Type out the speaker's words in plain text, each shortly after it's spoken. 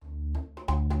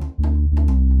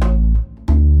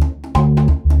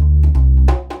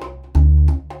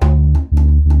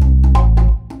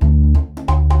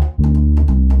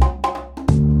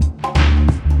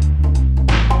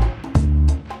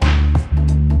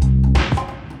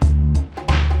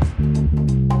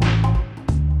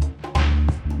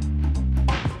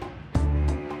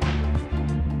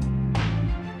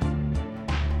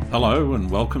Hello and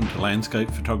welcome to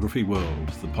Landscape Photography World,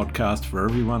 the podcast for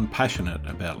everyone passionate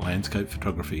about landscape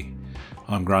photography.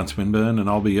 I'm Grant Swinburne and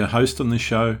I'll be your host on this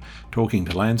show, talking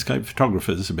to landscape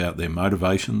photographers about their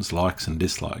motivations, likes and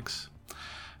dislikes.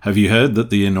 Have you heard that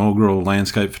the inaugural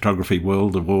Landscape Photography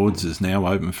World Awards is now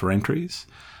open for entries?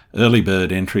 Early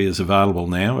bird entry is available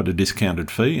now at a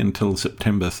discounted fee until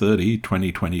September 30,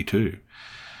 2022.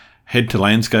 Head to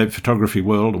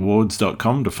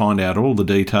landscapephotographyworldawards.com to find out all the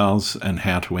details and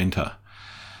how to enter.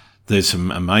 There's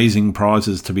some amazing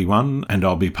prizes to be won, and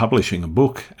I'll be publishing a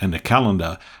book and a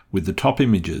calendar with the top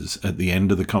images at the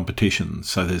end of the competition,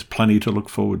 so there's plenty to look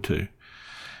forward to.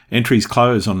 Entries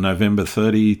close on November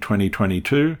 30,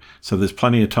 2022, so there's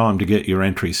plenty of time to get your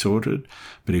entry sorted,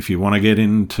 but if you want to get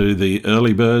into the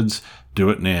early birds, do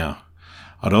it now.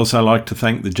 I'd also like to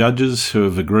thank the judges who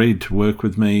have agreed to work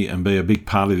with me and be a big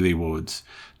part of the awards.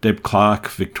 Deb Clark,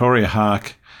 Victoria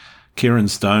Hark, Kieran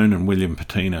Stone and William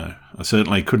Patino. I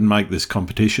certainly couldn't make this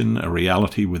competition a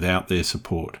reality without their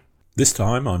support. This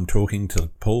time I'm talking to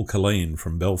Paul Killeen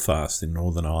from Belfast in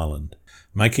Northern Ireland.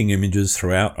 Making images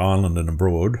throughout Ireland and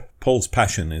abroad, Paul's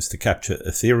passion is to capture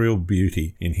ethereal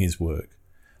beauty in his work,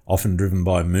 often driven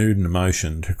by mood and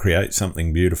emotion to create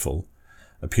something beautiful.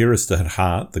 A purist at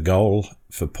heart, the goal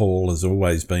for Paul has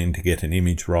always been to get an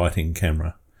image right in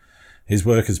camera. His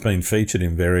work has been featured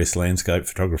in various landscape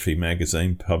photography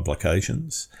magazine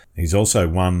publications. He's also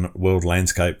won World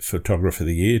Landscape Photographer of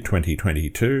the Year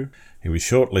 2022. He was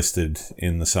shortlisted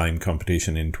in the same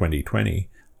competition in 2020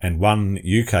 and won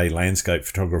UK Landscape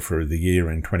Photographer of the Year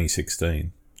in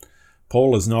 2016.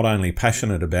 Paul is not only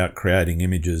passionate about creating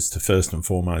images to first and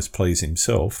foremost please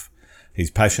himself, he's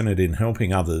passionate in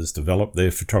helping others develop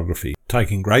their photography,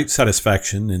 taking great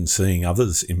satisfaction in seeing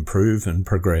others improve and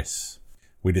progress.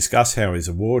 We discuss how his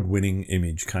award-winning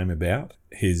image came about,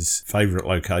 his favourite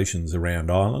locations around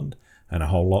Ireland, and a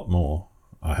whole lot more.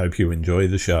 I hope you enjoy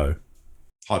the show.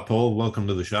 Hi Paul, welcome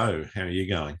to the show. How are you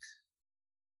going?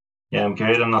 Yeah, I'm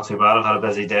good. I'm not too bad. I've had a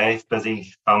busy day,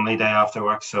 busy family day after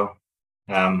work, so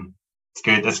it's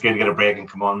good. It's good to get a break and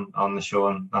come on the show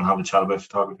and have a chat about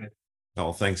photography.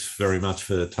 Oh, thanks very much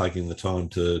for taking the time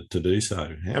to do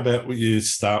so. How about you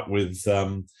start with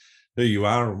who you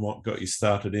are and what got you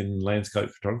started in landscape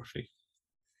photography?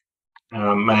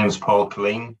 My name is Paul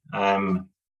Killeen. I'm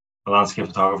a landscape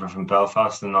photographer from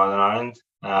Belfast in Northern Ireland.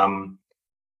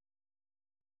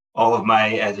 All of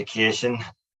my education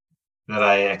that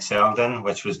I excelled in,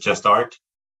 which was just art,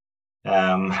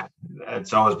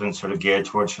 it's always been sort of geared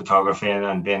towards photography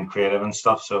and being creative and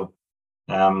stuff. So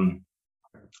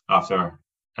after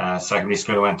secondary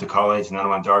school, I went to college and then I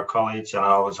went to art college, and I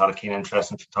always had a keen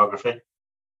interest in photography,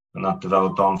 and that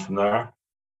developed on from there.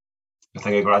 I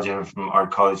think I graduated from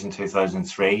art college in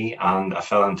 2003 and I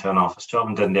fell into an office job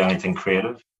and didn't do anything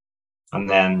creative. And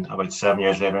then about 7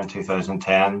 years later in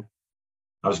 2010,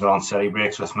 I was going on city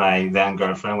breaks with my then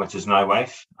girlfriend, which is now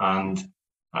wife, and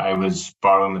I was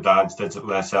borrowing my dad's digital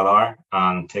SLR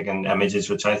and taking images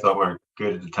which I thought were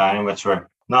good at the time, which were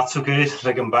not so good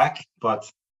looking back,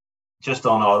 but just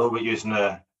on auto, but using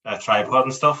a tripod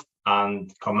and stuff,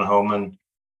 and coming home, and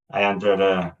I entered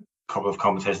a couple of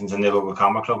competitions in the local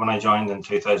camera club when I joined in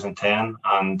 2010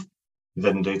 and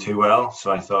didn't do too well.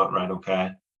 So I thought, right,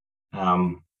 okay,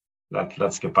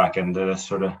 let's get back into this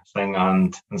sort of thing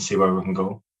and see where we can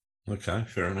go. Okay,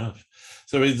 fair enough.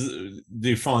 So do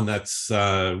you find that's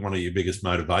one of your biggest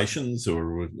motivations,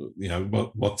 or, you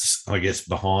know, what's, I guess,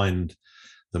 behind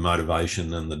the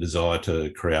motivation and the desire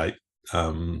to create,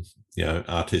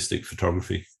 artistic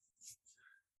photography?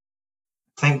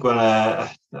 I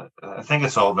think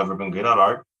it's all I've ever been good at,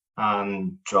 art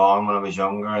and drawing when I was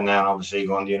younger, and then obviously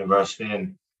going to university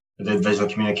and I did visual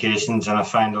communications, and I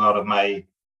find a lot of my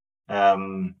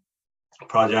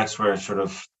projects were sort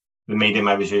of the medium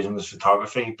I was using was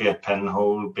photography, be it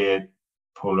pinhole, be it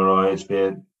Polaroids, be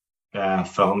it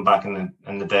film back in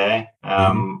the day,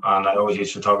 and I always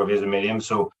used photography as a medium.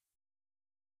 So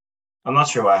I'm not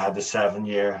sure why I had the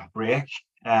 7-year break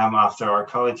after art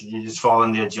college. You just fall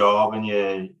into a job and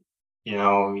you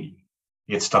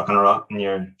get stuck in a rut, and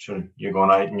you're going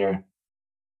out and you're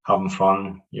having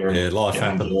fun. Life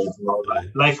happens.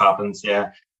 Life happens,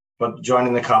 yeah. But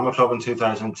joining the camera club in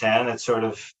 2010, it sort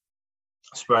of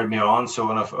spurred me on. So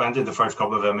when I went to the first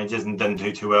couple of images and didn't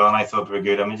do too well, and I thought they were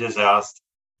good images, I asked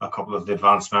a couple of the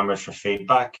advanced members for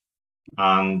feedback,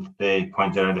 and they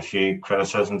pointed out a few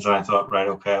criticisms, and I thought, right,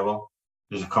 okay, well,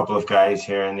 there's a couple of guys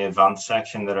here in the advanced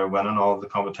section that are winning all of the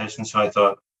competitions. So I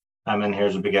thought, I'm in here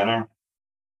as a beginner.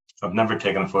 I've never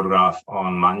taken a photograph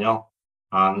on manual,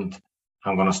 and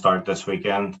I'm going to start this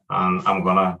weekend, and I'm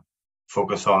going to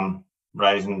focus on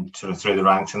rising sort of through the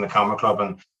ranks in the camera club.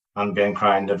 And and being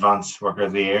crowned Advanced Worker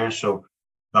of the Year. So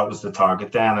that was the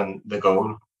target then and the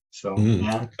goal. So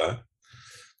yeah. Okay,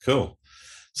 cool.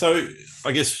 So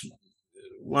I guess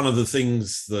one of the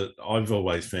things that I've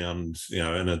always found,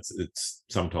 and it's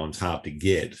sometimes hard to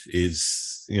get,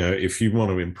 is, if you want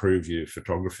to improve your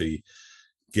photography,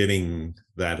 getting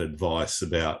that advice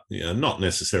about, not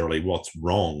necessarily what's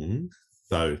wrong,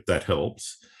 though that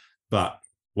helps, but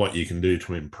what you can do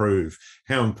to improve.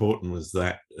 How important was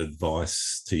that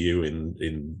advice to you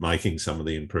in making some of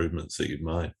the improvements that you've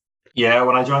made? Yeah,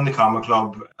 when I joined the Camera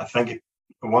Club, I think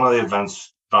one of the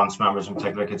advanced members in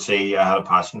particular could see I had a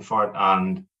passion for it,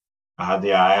 and I had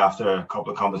the eye. After a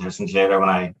couple of competitions later, when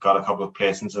I got a couple of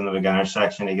placements in the beginner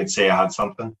section, he could see I had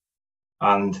something.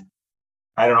 And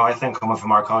I don't know, I think coming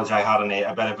from art college, I had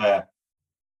a bit of a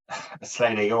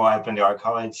slight ego. I've been to art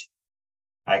college,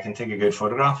 I can take a good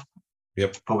photograph.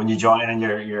 Yep. But when you join and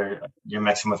you're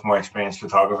mixing with more experienced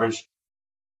photographers,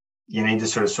 you need to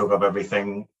sort of soak up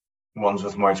everything ones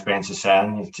with more experience is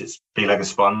saying. You just be like a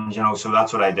sponge, So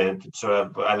that's what I did.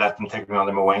 So I let them take me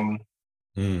under my wing.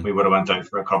 We would have went out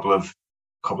for a couple of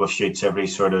shoots every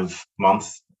sort of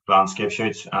month, landscape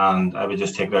shoots, and I would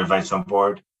just take their advice on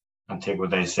board and take what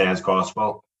they say as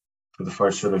gospel for the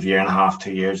first sort of year and a half,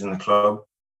 2 years in the club.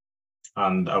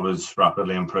 And I was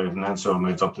rapidly improving then. So I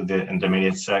moved up to the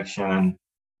intermediate section and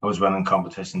I was winning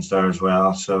competitions there as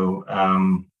well. So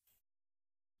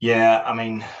yeah, I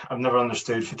mean, I've never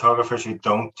understood photographers who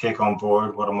don't take on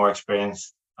board what a more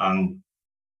experienced and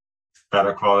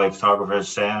better quality photographer is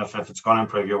saying. If it's going to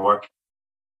improve your work,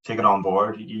 take it on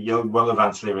board. You will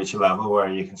eventually reach a level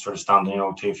where you can sort of stand on your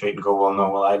own 2 feet and go, well,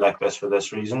 no, I like this for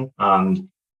this reason. And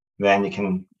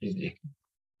then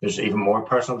there's even more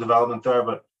personal development there.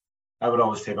 But I would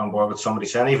always take on board what somebody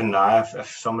saying. Even now, if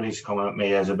somebody's coming at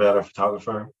me as a better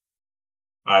photographer,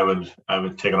 I would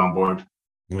take it on board.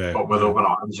 Yeah, but with open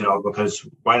arms, because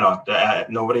why not? I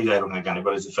don't think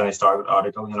anybody's a finished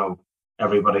article.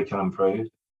 Everybody can improve.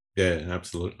 Yeah,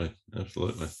 absolutely.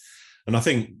 And I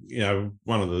think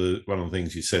one of the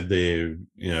things you said there,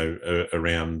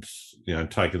 around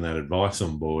taking that advice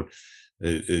on board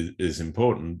is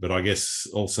important. But I guess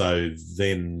also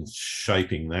then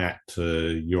shaping that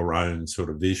to your own sort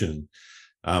of vision.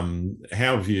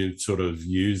 How have you sort of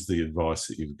used the advice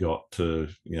that you've got to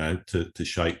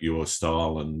shape your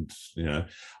style? And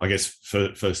I guess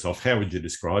first off, how would you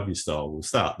describe your style? We'll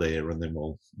start there and then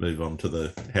we'll move on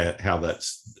to how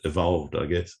that's evolved, I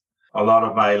guess. A lot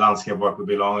of my landscape work would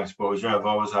be long exposure. I've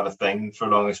always had a thing for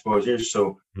long exposures,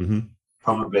 so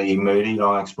probably moody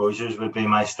long exposures would be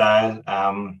my style.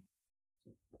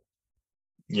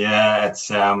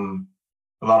 It's a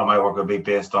lot of my work would be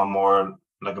based on more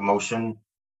like emotion.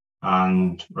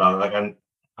 And rather, like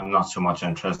I'm not so much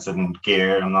interested in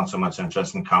gear. I'm not so much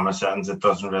interested in camera settings. It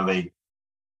doesn't really.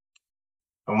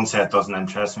 I won't say it doesn't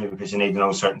interest me because you need to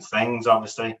know certain things,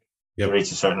 obviously, to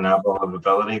reach a certain level of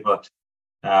ability. But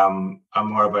I'm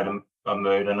more about a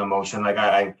mood and emotion. Like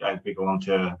I'd be going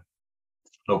to a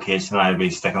location, I'd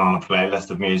be sticking on a playlist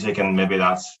of music, and maybe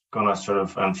that's going to sort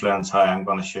of influence how I'm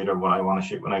going to shoot or what I want to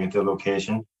shoot when I get to the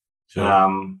location.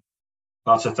 Sure.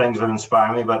 Lots of things would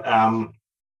inspire me, but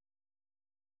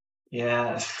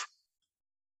yeah,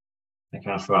 I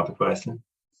kind of forgot the question.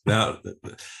 Now,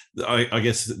 I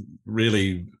guess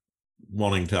really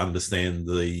wanting to understand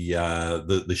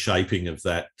the shaping of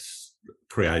that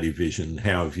creative vision.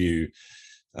 How have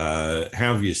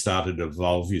you started to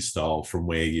evolve your style from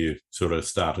where you sort of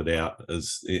started out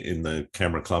as in the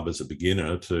Camera Club as a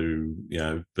beginner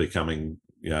to becoming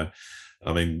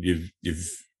I mean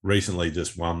you've recently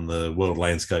just won the World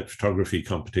Landscape Photography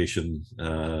competition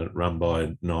run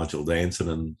by Nigel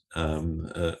Danson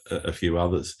and a few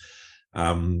others.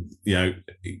 Can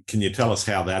you tell us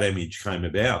how that image came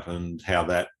about and how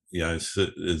that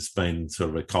has been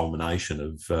sort of a culmination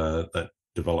of that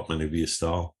development of your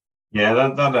style? Yeah,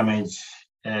 that image,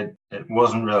 it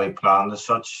wasn't really planned as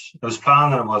such. It was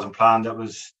planned and it wasn't planned. It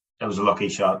was a lucky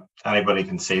shot. Anybody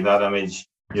can see that image.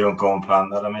 You don't go and plan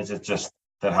that image. It just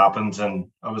that happens, and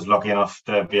I was lucky enough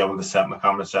to be able to set my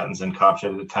camera settings and capture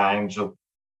it at the time. So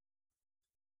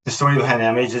the story behind the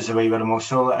image is a wee bit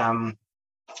emotional. One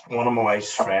of my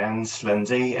wife's friends,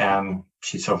 Lindsay,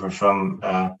 she suffered from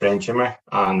brain tumor,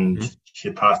 and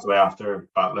she passed away after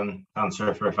battling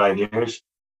cancer for 5 years.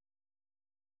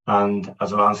 And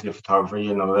as a landscape photographer,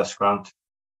 you know this, Grant,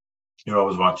 you're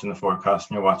always watching the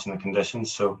forecast and you're watching the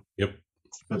conditions. So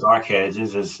the Dark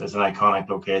Ages is an iconic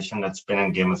location that's been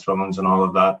in Game of Thrones and all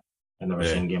of that. I've never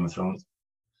seen Game of Thrones,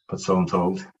 but so I'm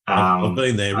told. I've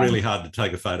been there. Really hard to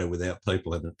take a photo without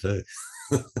people in it too.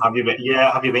 Have you been?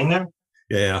 Yeah, have you been there?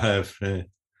 Yeah, I have.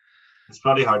 it's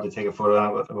probably hard to take a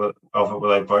photo of it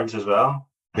without birds as well.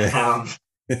 Yeah.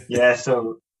 Yeah,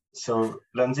 so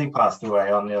Lindsay passed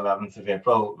away on the 11th of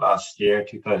April last year,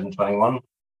 2021,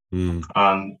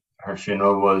 and her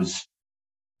funeral was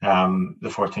the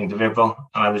 14th of April.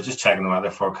 And I was just checking the weather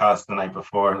forecast the night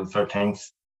before, the 13th,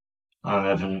 and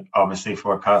it had obviously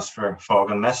forecast for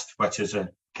fog and mist, which is a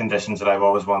conditions that I've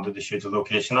always wanted to shoot a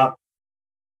location at.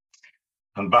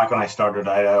 And back when I started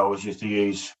out, I always used to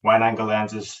use wide angle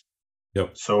lenses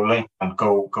solely and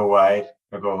go wide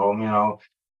or go home, you know.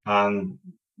 And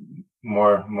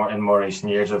more in more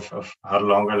recent years, I've had a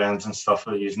longer lens and stuff,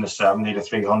 using the 70 to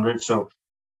 300. So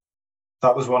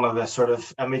that was one of the sort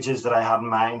of images that I had in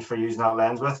mind for using that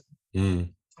lens with, to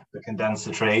condense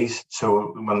the trees.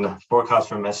 So when the forecast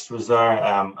for mist was there,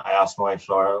 I asked my wife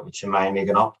Laura, would she mind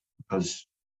making up? Because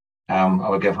I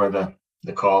would give her the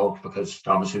call, because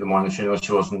obviously the morning funeral,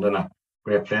 she wasn't in a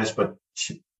great place, but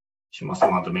she must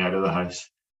have wanted me out of the house.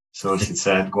 So she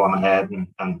said, go on ahead and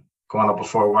go on up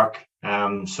before work.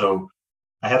 So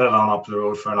I headed on up the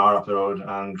road for an hour up the road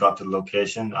and got to the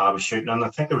location. And I was shooting, and I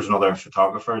think there was another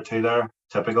photographer or two there,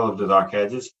 typical of the dark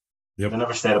edges. They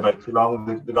never stayed about too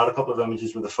long. They got a couple of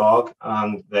images with the fog,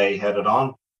 and they headed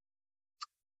on.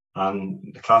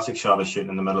 And the classic shot is shooting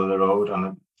in the middle of the road.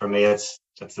 And for me, it's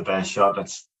the best shot.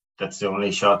 That's the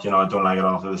only shot. You know, I don't like it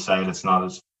off to the side. It's not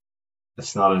as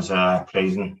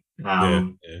pleasing.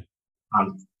 And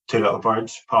two little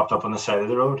birds popped up on the side of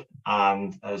the road,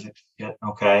 and I was like, yeah,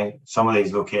 okay. Some of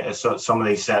these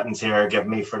settings here are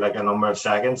giving me for like a number of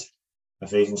seconds.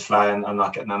 If these things flying, I'm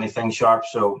not getting anything sharp.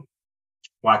 So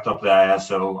whacked up the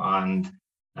ISO and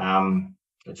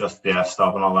adjusted the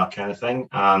f-stop and all that kind of thing,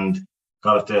 and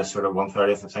got it to sort of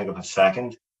 1/30th, I think, of a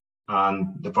second.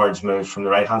 And the birds moved from the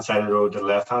right hand side of the road to the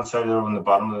left hand side of the road on the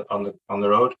bottom on the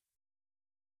road.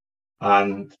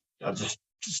 And I just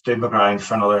stood my ground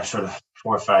for another sort of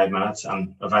 4 or 5 minutes,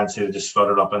 and eventually they just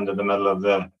fluttered up into the middle of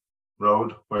the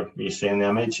road where you see in the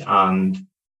image. And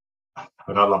I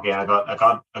got lucky, and I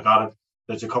got it.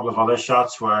 There's a couple of other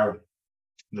shots where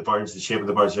the shape of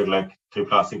the birds look like two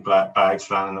plastic bags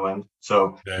flying in the wind.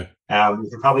 So we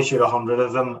could probably shoot 100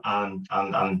 of them and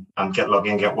get lucky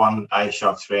and get one. I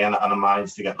shot 3 and I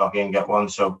managed to get lucky and get one.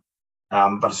 So,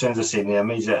 but as soon as I seen the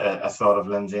image, I thought of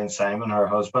Lindsay and Simon, her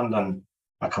husband, and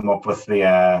I come up with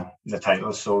the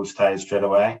title "Souls Tied" straight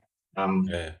away. So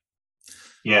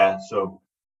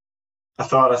I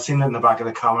thought I seen it in the back of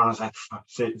the camera, and I was like,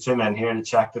 zoom in here to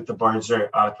check that the birds are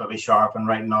adequately sharp and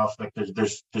right enough. Like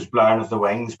there's blurring of the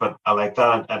wings, but I like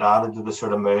that. It added to the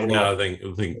sort of mood. Yeah, I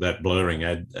think that blurring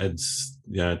adds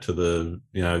to the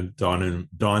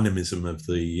dynamism of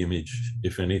the image,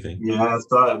 if anything. Yeah, I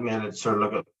thought it made it sort of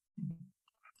look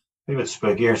a bit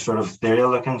spookier, sort of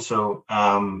ethereal looking. So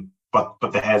but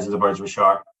the heads of the birds were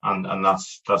sharp, and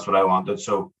that's what I wanted.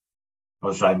 So I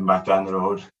was driving back down the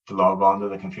road to log on to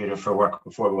the computer for work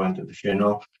before we went to the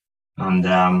funeral. And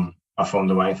I phoned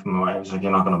the wife, and my wife was like,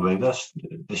 you're not going to believe this.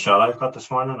 The shot I've got this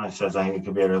morning. I said, I think it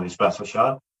could be a really special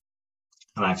shot.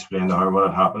 And I explained to her what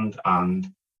had happened.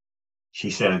 And she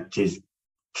said, geez,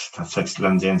 that's like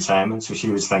Lindsay and Simon. So she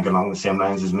was thinking along the same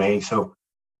lines as me. So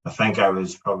I think I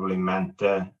was probably meant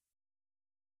to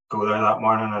go there that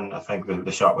morning. And I think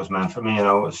the shot was meant for me. You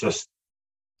know, it was just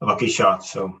a lucky shot.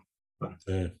 So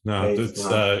it's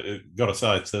got to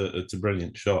say it's a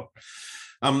brilliant shot.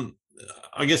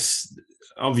 I guess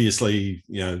obviously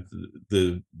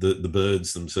the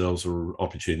birds themselves are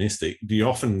opportunistic. Do you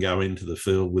often go into the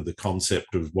field with the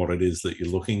concept of what it is that you're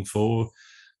looking for,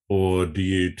 or do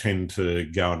you tend to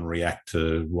go and react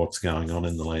to what's going on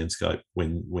in the landscape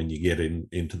when you get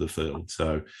into the field?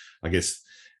 So I guess,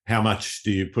 how much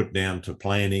do you put down to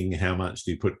planning? How much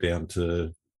do you put down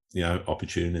to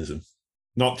opportunism?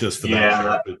 Not just for that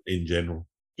shot, but in general.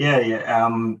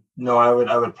 No, I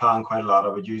would plan quite a lot. I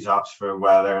would use apps for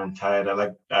weather and tide.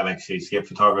 I like seascape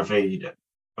photography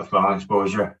with long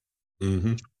exposure.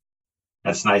 Mm-hmm.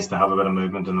 It's nice to have a bit of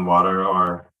movement in the water,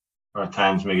 or at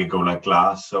times make it go like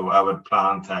glass. So I would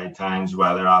plan tide times,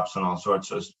 weather apps, and all sorts.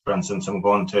 So for instance, I'm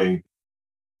going to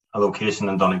a location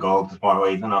in Donegal tomorrow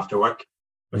evening after work,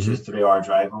 which is a 3-hour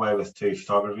drive away, with 2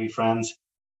 photography friends.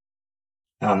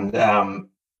 And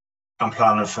I'm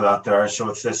planning for that there. So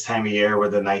it's this time of year where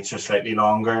the nights are slightly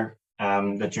longer,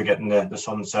 that you're getting the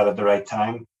sunset at the right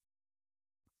time.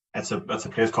 It's a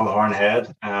place called Horn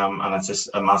Head, and it's just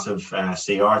a massive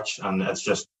sea arch, and it's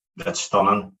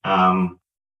stunning.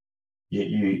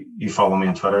 You follow me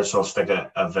on Twitter, so I'll stick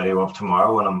a video up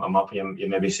tomorrow when I'm up. You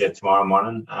maybe see it tomorrow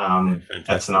morning.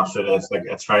 It's an absolute,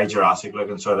 it's very Jurassic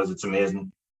looking, so it is. It's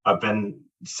amazing. I've been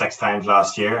 6 times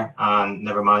last year and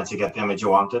never managed to get the image I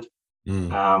wanted.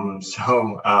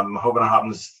 So I'm hoping it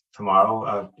happens tomorrow.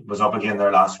 I was up again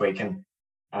there last week, and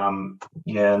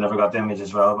yeah, I never got the image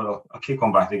as well, but I'll keep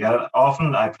going back to get it.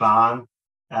 Often I plan,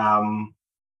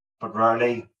 but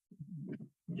rarely.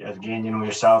 Again, you know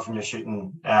yourself, when you're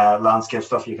shooting landscape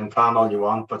stuff, you can plan all you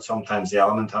want, but sometimes the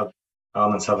elements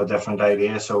have a different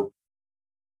idea. So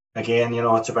again, you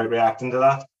know, it's about reacting to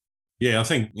that. Yeah, I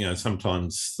think, you know,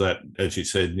 sometimes that, as you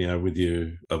said, you know, with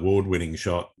your award-winning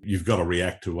shot, you've got to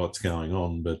react to what's going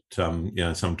on. But you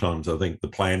know, sometimes I think the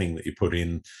planning that you put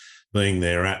in, being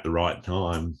there at the right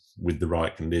time with the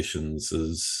right conditions,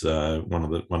 is one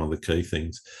of the key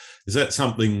things. Is that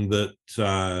something that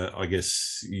I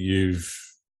guess you've,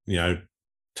 you know,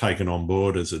 taken on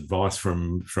board as advice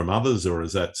from others, or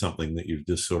is that something that you've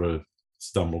just sort of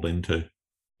stumbled into?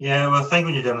 Yeah, well, I think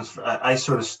when you're doing this, I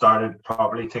sort of started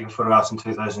properly taking photographs in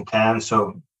 2010.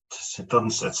 So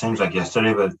it seems like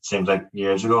yesterday, but it seems like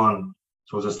years ago, and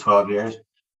so it's 12 years.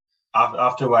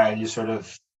 After a while, you sort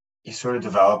of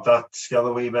develop that skill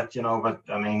a wee bit, you know. But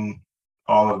I mean,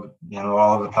 all of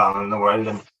the planning in the world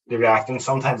and the reacting.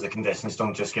 Sometimes the conditions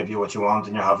don't just give you what you want,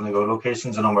 and you're having to go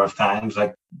locations a number of times,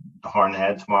 like the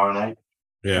Hornhead tomorrow night.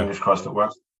 Yeah, fingers crossed it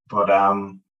works. But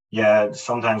yeah,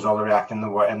 sometimes all the reacting in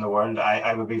the world,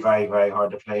 I would be very, very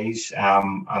hard to please.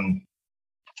 And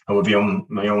I would be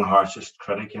my own harshest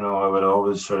critic. You know, I would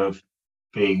always sort of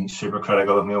be super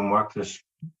critical of my own work. There's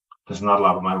not a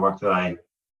lot of my work that I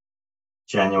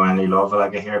genuinely love.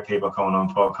 Like, I hear people coming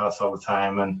on podcasts all the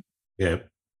time, and yeah,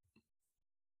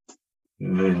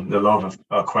 they love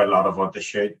quite a lot of what they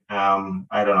shoot. I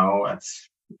don't know.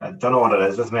 I don't know what it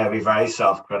is with me. I'd be very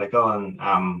self-critical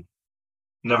and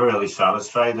never really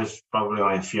satisfied. There's probably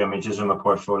only a few images in my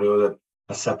portfolio that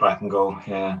I sit back and go,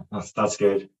 yeah, that's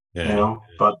good. yeah, you know.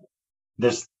 But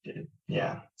it's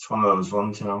one of those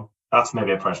ones. You know, that's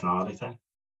maybe a personality thing.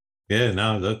 Yeah,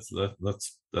 no,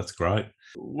 that's great.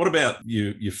 What about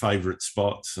your favourite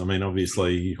spots? I mean,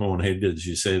 obviously Hornhead, as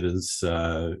you said, is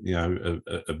you know,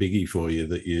 a biggie for you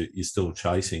that you're still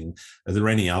chasing. Are there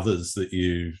any others that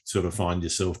you sort of find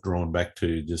yourself drawn back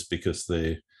to just because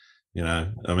they're, you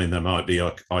know, I mean, they might be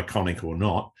iconic or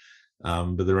not,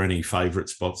 but are there any favourite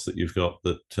spots that you've got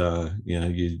that you know,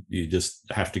 you just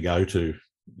have to go to,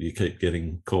 you keep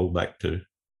getting called back to?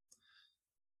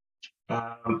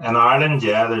 In Ireland,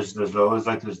 yeah, there's loads.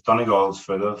 Like, there's Donegal's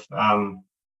full of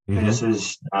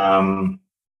places.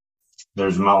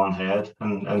 There's Malin Head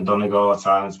and Donegal. It's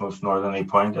Ireland's most northerly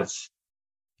point. It's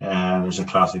there's a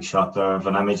classic shot there of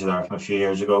an image there from a few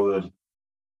years ago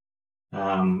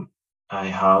that I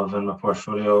have in my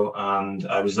portfolio, and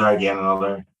I was there again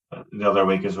the other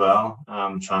week as well,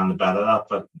 trying to better that.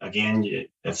 But again,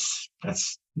 it's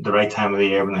the right time of the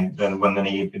year when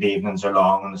the evenings are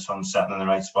long and the sun's setting in the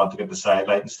right spot to get the side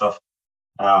light and stuff.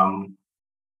 And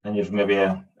you've maybe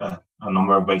a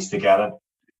number of weeks to get it.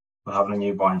 But having a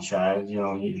newborn child, you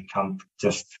know, you can't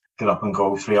just get up and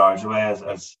go 3 hours away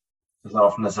as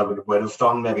often as I would have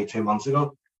done maybe 2 months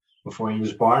ago before he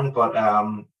was born. But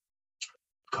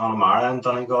Connemara and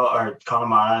Donegal, or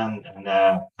Connemara and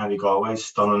County Galway,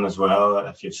 stunning as well.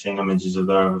 If you've seen images of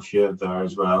there, a few of there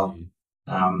as well.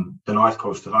 The north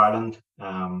coast of Ireland,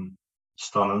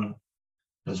 stunning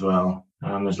as well.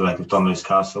 There's the like of Dunluce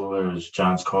Castle, there's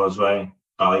Giant's Causeway,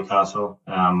 Ballycastle,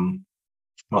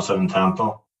 Musselin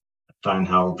Temple,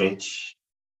 Downhill Beach.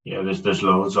 Yeah, there's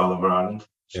loads all over Ireland.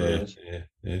 So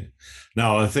yeah.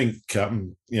 No, I think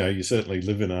you know, you certainly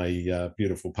live in a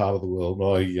beautiful part of the world.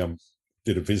 I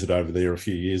did a visit over there a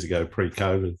few years ago,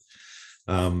 pre-COVID.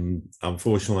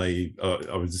 Unfortunately,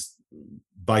 I was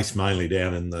based mainly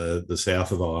down in the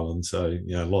south of Ireland, so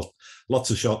you know,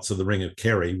 lots of shots of the Ring of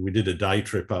Kerry. We did a day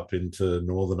trip up into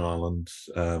Northern Ireland,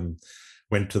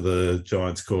 went to the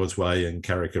Giant's Causeway and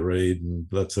Carrick-a-Reid and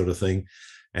that sort of thing,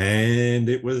 and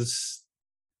it was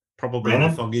probably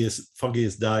the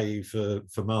foggiest day for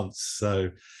months.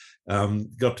 So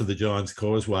got to the Giant's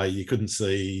Causeway, you couldn't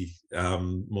see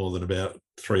more than about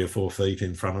 3 or 4 feet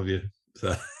in front of you.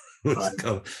 So it was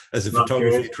kind of, as a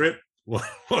photography trip,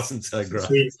 wasn't so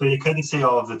great. So you couldn't see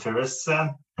all of the tourists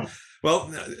then?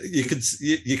 Well, you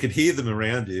could hear them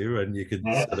around you, and you could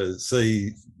sort of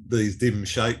see these dim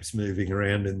shapes moving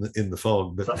around in the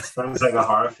fog. But sounds like a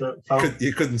horror film.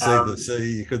 You couldn't see the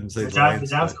sea. You couldn't see the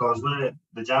Giant's Causeway.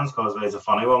 The Giant's Causeway is a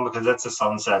funny one because it's a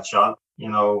sunset shot. You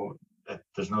know,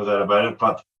 there's no doubt about it.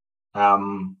 But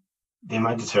the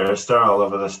amount of tourists there all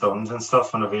over the stones and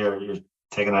stuff, whenever you're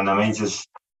taking an image, it's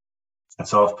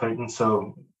off-putting.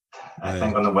 So I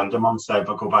think on the winter months, I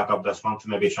would go back up this month to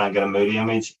maybe try and get a moody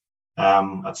image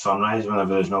at sunrise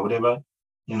whenever there's nobody about.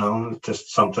 You know,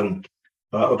 just something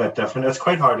a little bit different. It's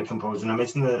quite hard to compose an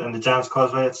image in the Giant's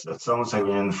Causeway. It's almost like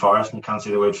when you're in the forest and you can't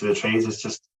see the wood for the trees. It's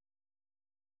just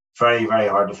very, very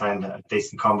hard to find a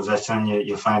decent composition.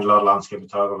 You find a lot of landscape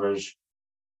photographers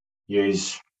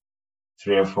use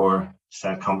 3 or 4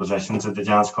 set compositions at the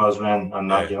Giant's Causeway, and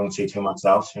not you don't see too much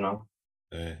else, you know.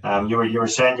 You were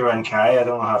saying you were in Kerry. I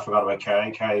don't know how I forgot about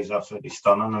Kerry. Kerry's absolutely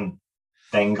stunning, and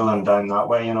Dingle and down that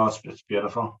way, you know, it's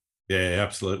beautiful. Yeah,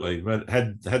 absolutely. But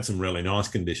had some really nice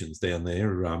conditions down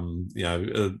there.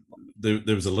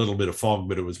 There was a little bit of fog,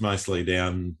 but it was mostly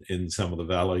down in some of the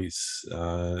valleys,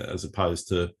 as opposed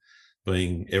to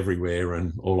being everywhere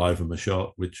and all over my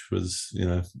shot, which was,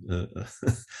 a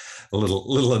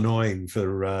little annoying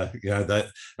for, that.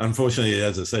 Unfortunately,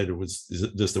 as I said, it was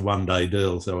just a one-day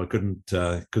deal, so I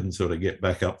couldn't sort of get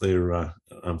back up there,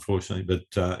 unfortunately. But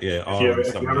if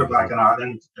you're ever back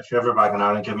in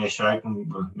Ireland, give me a shout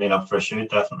and we'll meet up for a shoot,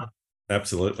 definitely.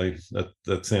 Absolutely,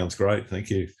 that sounds great.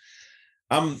 Thank you.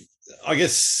 I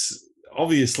guess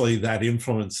obviously that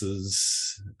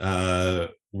influences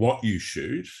what you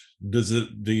shoot. Do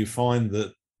you find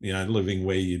that, living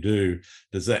where you do,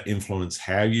 does that influence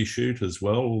how you shoot as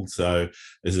well? So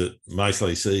is it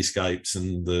mostly seascapes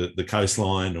and the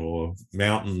coastline, or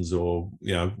mountains, or,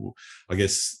 I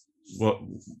guess what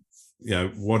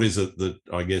is it that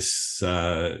I guess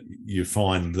you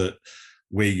find that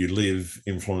where you live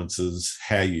influences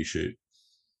how you shoot?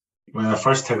 When I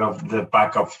first took up the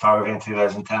backup photography in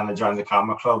 2010, I joined the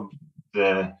Camera Club.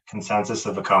 The consensus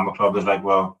of the Camera Club is like,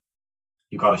 well,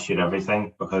 you got to shoot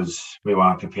everything because we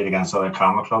want to compete against other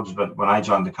camera clubs. But when I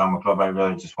joined the Camera Club, I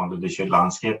really just wanted to shoot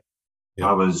landscape. Yep.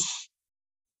 I was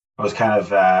kind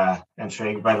of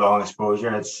intrigued by long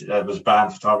exposure. It was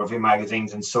brand photography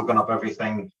magazines and soaking up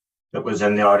everything that was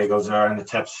in the articles there and the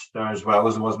tips there, as well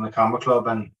as it was in the Camera Club.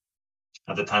 And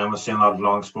at the time, I was seeing a lot of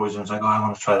long exposure. I was like, oh, I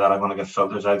want to try that. I want to get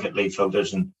filters. I'll get lead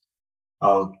filters and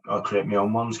I'll create my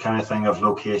own ones, kind of thing, of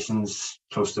locations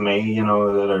close to me, that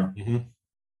are, I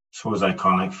suppose,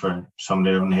 iconic for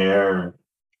somebody living here.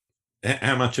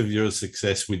 How much of your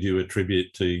success would you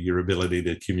attribute to your ability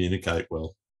to communicate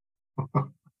well?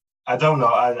 I don't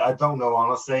know. I don't know,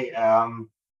 honestly. I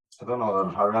don't know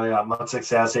if I really have much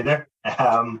success either.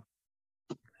 I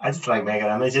just like making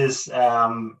images. I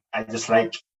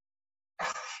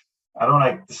don't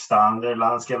like the standard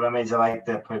landscape image. I like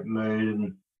to put mood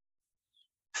and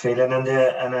feeling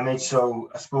into an image. So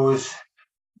I suppose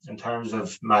in terms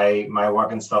of my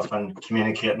work and stuff and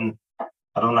communicating,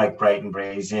 I don't like bright and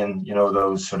breezy and,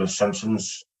 those sort of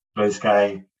Simpsons, blue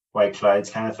sky, white clouds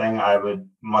kind of thing. I would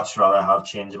much rather have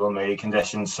changeable mood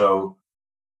conditions. So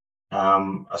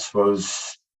I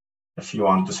suppose if you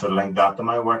want to sort of link that to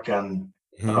my work, and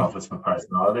I don't know if it's my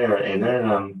personality or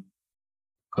either,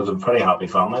 because I'm pretty happy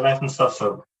family life and stuff.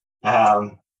 So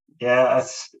I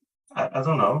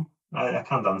don't know. I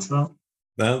can't answer that.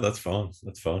 No, that's fine.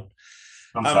 That's fine.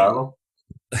 I'm terrible.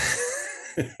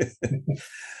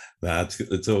 No,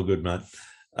 it's all good, mate.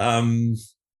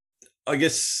 I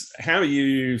guess, how are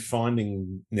you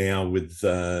finding now with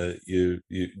your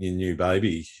new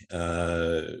baby,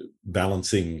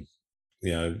 balancing,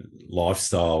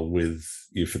 lifestyle with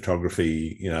your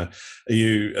photography? Are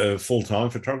you a full-time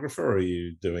photographer, or are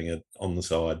you doing it on the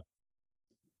side?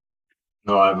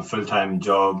 No, I have a full-time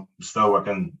job, still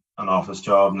working an office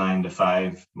job, 9 to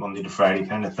 5, Monday to Friday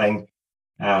kind of thing.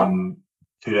 2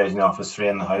 days in the office, 3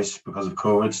 in the house because of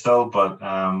COVID still, but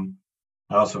I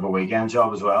also have a weekend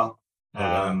job as well.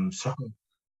 So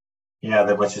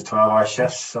yeah, which is 12-hour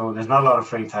shifts. So there's not a lot of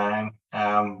free time.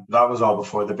 That was all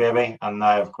before the baby, and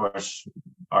now of course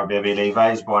our baby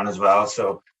Levi is born as well.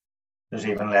 So there's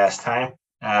even less time.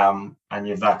 And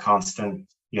you've that constant.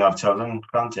 You have children,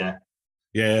 Grant, yeah.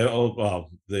 Yeah,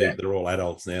 they're all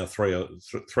adults now. Three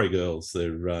girls.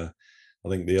 They're I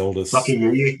think the oldest. Lucky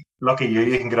you!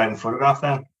 You can get out and photograph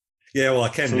them. Yeah, well, I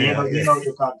can. So now.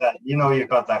 You've got that. You've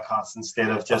got that constant state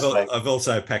of just I've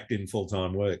also packed in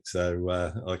full-time work, so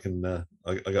I can.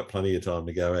 I got plenty of time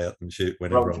to go out and shoot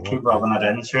whenever I want. Keep rubbing it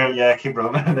in, sure. Yeah, keep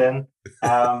rubbing it in.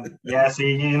 Yeah, so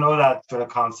that sort of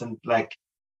constant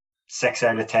 6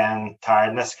 out of 10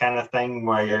 tiredness kind of thing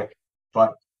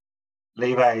but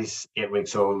Levi's 8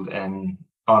 weeks old and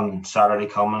on Saturday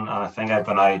coming, and I think I've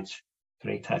been out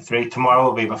three. Tomorrow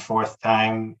will be my 4th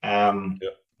time.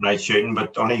 Night shooting,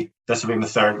 but this will be my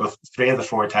 3rd. With 3 of the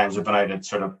 4 times I've been out at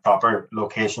sort of proper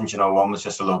locations. One was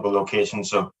just a local location,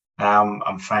 so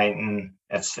I'm finding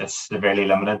it's severely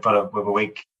limited. But we've a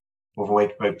week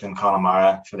booked in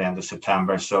Connemara for the end of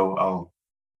September, so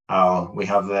we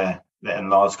have the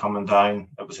in-laws coming down.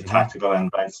 It was a tactical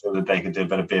invite so that they could do a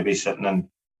bit of babysitting and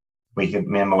me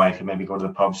and my wife could maybe go to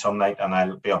the pub some night, and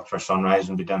I'll be up for sunrise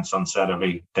and be doing sunset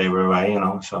every day we're away,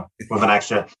 So with an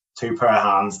extra 2 pair of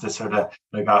hands to sort of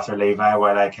look after Levi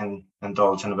while I can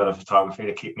indulge in a bit of photography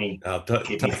to keep me.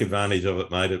 Take advantage of it,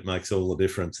 mate. It makes all the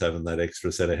difference having that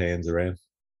extra set of hands around.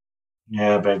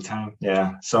 Yeah, big time.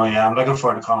 Yeah. So yeah, I'm looking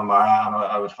forward to Connemara, and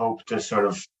I would hope to sort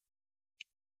of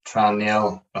try and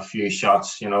nail a few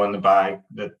shots, in the bag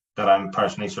that I'm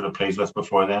personally sort of pleased with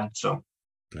before then. So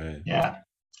yeah.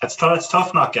 It's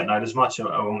tough not getting out as much.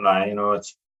 I won't lie.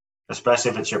 It's especially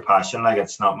if it's your passion. Like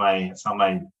it's not my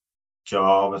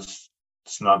job. It's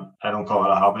not. I don't call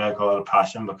it a hobby. I call it a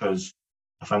passion, because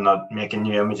if I'm not making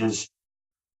new images,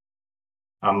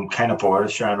 I'm kind of bored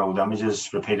of sharing old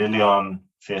images repeatedly on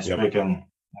Facebook and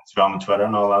Instagram and Twitter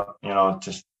and all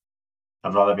that.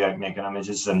 I'd rather be out making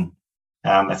images, and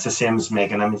it's the same as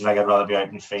making images. Like I'd rather be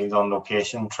out in field on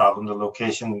location, traveling to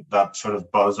location, that sort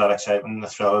of buzz, that excitement, the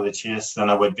thrill of the chase, than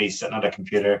I would be sitting at a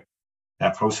computer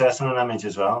processing an image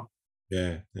as well.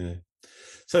 Yeah.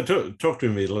 So talk to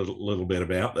me a little bit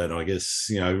about that. I guess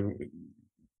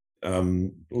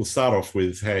we'll start off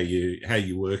with how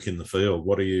you work in the field.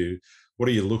 What are you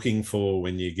looking for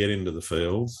when you get into the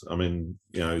fields? I mean,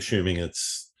 assuming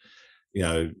it's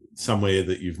somewhere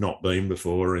that you've not been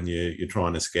before and you're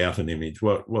trying to scout an image,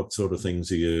 what sort of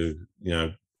things are you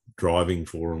driving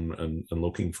for and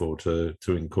looking for to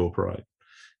incorporate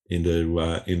into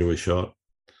a shot?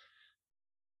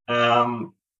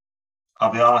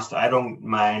 I'll be honest, I don't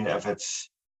mind if it's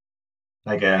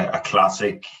like a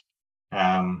classic,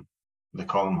 they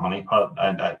call them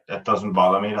honeypot. It doesn't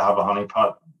bother me to have a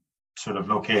honeypot sort of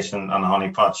location and a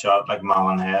honeypot shot like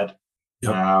Malin Head.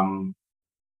 Yep.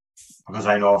 Because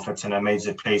I know if it's an image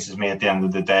that pleases me at the end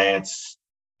of the day,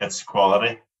 it's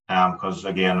quality. Because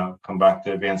again, I'll come back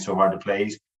to it being so hard to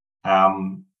please.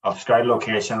 I've scouted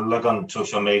location, look on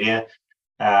social media,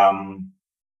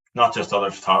 not just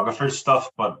other photographers' stuff,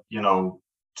 but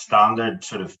standard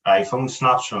sort of iPhone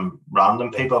snaps from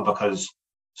random people, because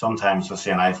sometimes you'll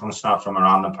see an iPhone snap from a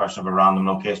random person of a random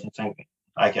location. Think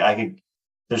I could.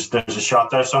 There's a shot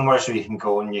there somewhere, so you can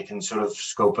go and you can sort of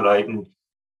scope it out, and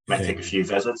might take a few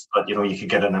visits, but you could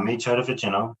get an image out of it.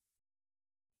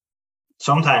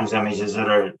 Sometimes images that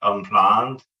are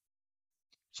unplanned.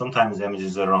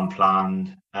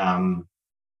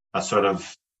 At sort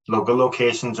of local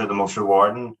locations are the most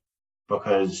rewarding,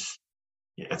 because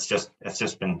it's just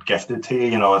been gifted to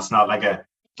you. It's not like a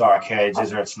Dark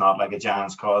Hedges, or it's not like a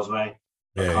Giant's Causeway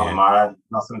or Connemara.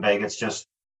 Nothing big. It's just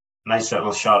a nice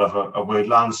little shot of a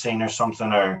woodland scene or something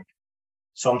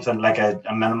like a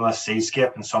minimalist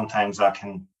seascape, and sometimes that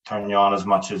can turn you on as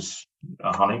much as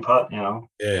a honeypot.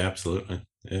 Yeah, absolutely.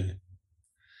 Yeah.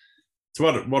 So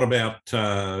what about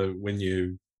when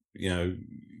you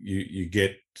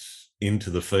get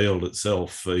into the field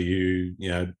itself? Are you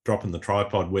dropping the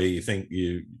tripod where you think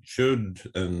you should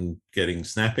and getting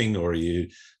snapping, or are you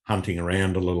hunting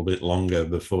around a little bit longer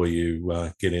before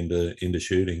you get into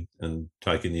shooting and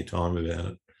taking your time about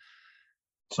it?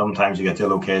 Sometimes you get to a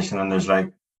location and there's like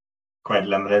quite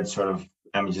limited sort of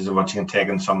images of what you can take,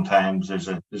 and sometimes there's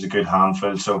a good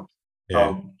handful. So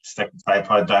I'll stick the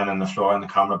tripod down on the floor and the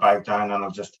camera bag down, and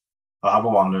I'll have a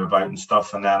wander about and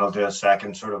stuff, and then I'll do a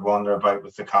second sort of wander about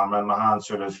with the camera in my hand,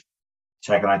 sort of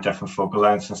checking out different focal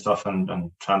lengths and stuff,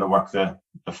 and trying to work the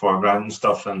foreground and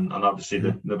stuff, and obviously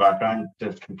the background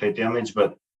to complete the image.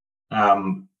 But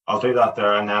I'll do that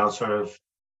there, and then I'll sort of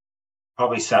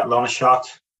probably settle on a shot,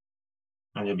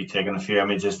 and you'll be taking a few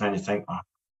images, and then you think,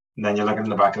 and then you're looking in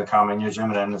the back of the camera and you're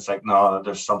zooming in, and it's like, no,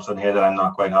 there's something here that I'm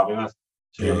not quite happy with.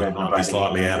 So you're moving might be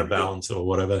slightly out of balance or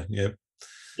whatever. Yep.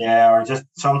 Yeah, or just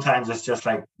sometimes it's just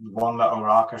like one little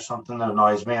rock or something that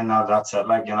annoys me, and that's it.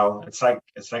 Like, it's like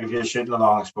if you're shooting a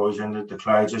long exposure and the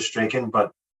clouds are streaking,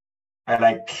 but I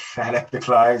like the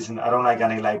clouds, and I don't like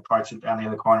any light parts of any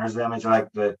of the corners of the image. I like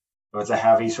if it's a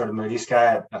heavy sort of moody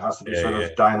sky, it has to be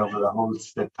of down over the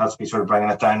holes. It has to be sort of bringing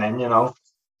it down in,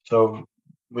 So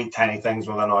tiny things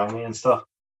will annoy me and stuff.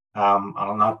 And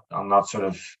I'll not sort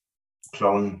of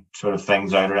clone sort of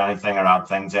things out or anything, or add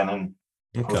things in and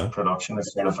post-production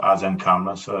is sort of as in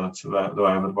camera, so that's the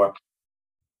way it would work.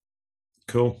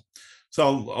 Cool.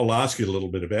 So I'll ask you a little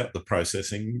bit about the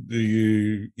processing. Do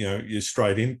you're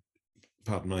straight in?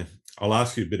 Pardon me. I'll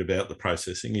ask you a bit about the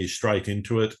processing. You're straight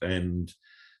into it and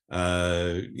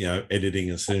editing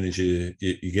as soon as you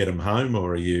get them home,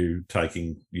 or are you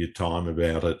taking your time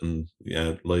about it and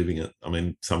leaving it? I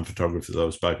mean, some photographers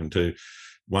I've spoken to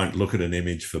won't look at an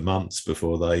image for months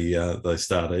before they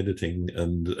start editing,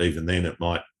 and even then it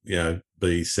might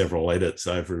be several edits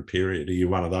over a period. Are you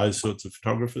one of those sorts of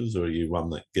photographers, or are you one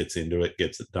that gets into it,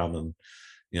 gets it done,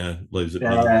 leaves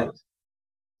it.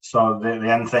 So the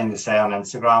end thing to say on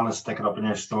Instagram is stick it up in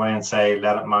your story and say,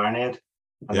 let it marinate.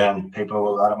 And then people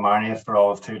will let it marinate for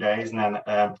all of 2 days and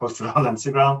then post it on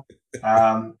Instagram.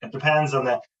 It depends on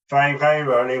very, very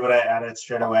rarely would I edit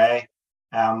straight away.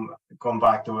 Going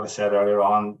back to what I said earlier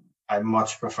on, I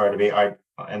much prefer to be out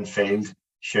in field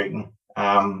shooting.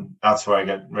 That's where I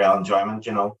get real enjoyment,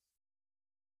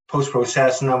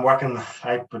 Post-processing,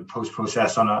 I would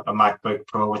post-process on a MacBook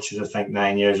Pro, which is, I think,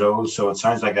 9 years old. So it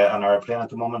sounds like an airplane at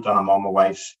the moment. And I'm on my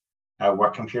wife's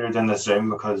work computer doing the Zoom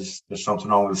because there's something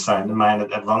wrong with the sound in mine.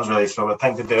 It runs really slow. I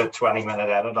think to do a 20-minute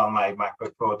edit on my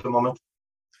MacBook Pro at the moment,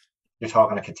 you're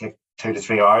talking it could take 2 to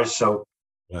 3 hours. So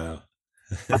wow.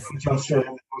 I jump straight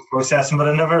into post-processing, but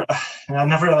I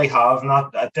never really have.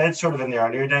 I did sort of in the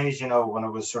earlier days, when I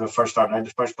was sort of first starting out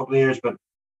the first couple of years, but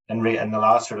in the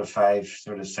last sort of 5,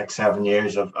 sort of 6, 7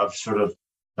 years, I've sort of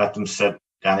let them sit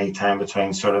any time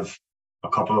between sort of a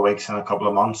couple of weeks and a couple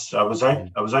of months. I was out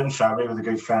in February with a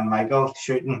good friend Michael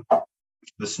shooting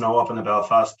the snow up in the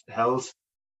Belfast hills,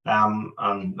 and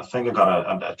I think I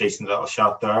got a decent little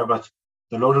shot there. But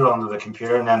they're loaded onto the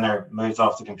computer and then they're moved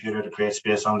off the computer to create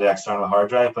space on the external hard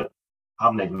drive. But I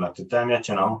haven't even looked at them yet.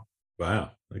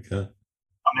 Wow. Okay.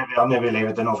 I'll maybe leave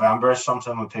it to November or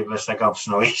something when people are sick of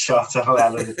snowy shots and I'll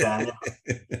edit it then.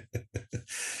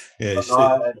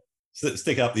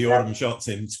 Stick up the autumn shots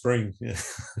in spring.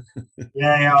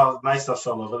 My stuff's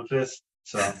all over the place.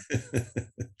 So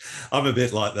I'm a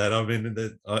bit like that. I mean,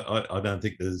 I don't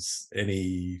think there's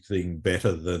anything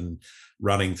better than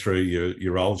running through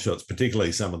your old shots,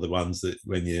 particularly some of the ones that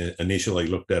when you initially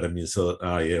looked at them, you thought,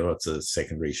 oh yeah, it's a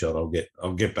secondary shot.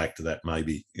 I'll get back to that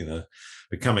maybe,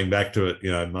 but coming back to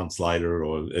it, months later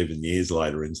or even years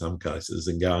later in some cases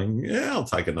and going, yeah, I'll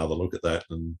take another look at that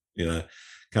and,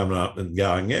 coming up and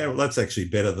going, yeah, well, that's actually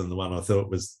better than the one I thought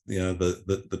was,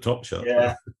 the top shot.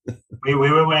 Yeah. we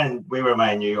were in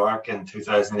New York in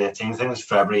 2018. I think it was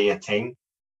February 18.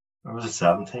 Or was it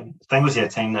 17? I think it was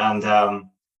 18. And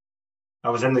I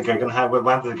was in the Guggenheim. We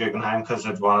went to the Guggenheim because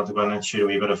I'd wanted to go in and shoot a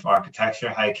wee bit of architecture,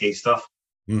 high key stuff.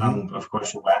 Mm-hmm. And of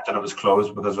course we went and it was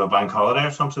closed because of a bank holiday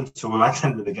or something. So we went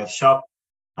into the gift shop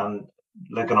and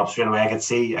looking up straight away, I could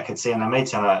see an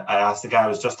image, and I asked the guy, I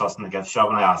was just us in the gift shop,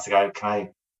 and I asked the guy,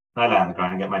 can I lay on the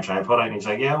ground and get my tripod out? And he's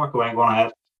like, yeah, work away, go on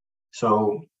ahead.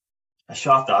 So I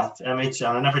shot that image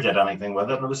and I never did anything with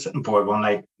it. And I was sitting bored one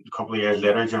night a couple of years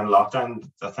later during lockdown.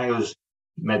 I think it was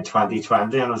mid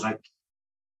 2020, and I was like,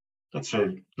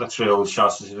 look through old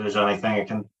shots to see if there's anything I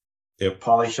can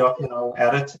polish up,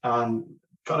 edit, and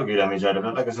got a good image out of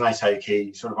it. Like, it's a nice high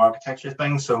key sort of architecture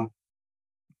thing. So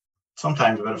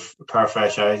sometimes a bit of a pair of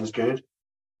fresh eyes is good.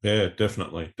 Yeah,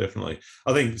 definitely.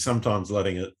 I think sometimes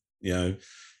letting it,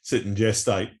 sit and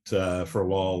gestate for a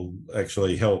while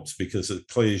actually helps, because it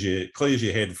clears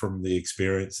your head from the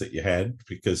experience that you had.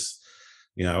 Because,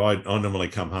 I normally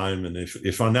come home, and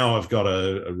if I know I've got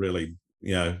a really,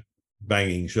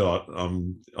 banging shot,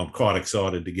 I'm quite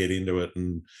excited to get into it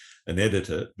and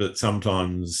edit it. But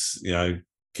sometimes,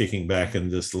 kicking back and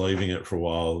just leaving it for a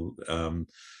while,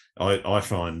 I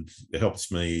find it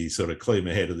helps me sort of clear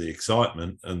my head of the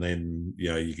excitement, and then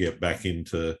you get back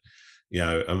into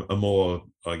a more,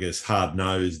 I guess,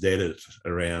 hard-nosed edit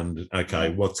around,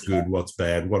 okay, what's good, what's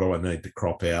bad, what do I need to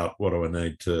crop out, what do I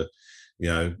need to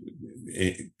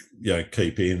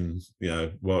keep in,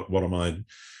 what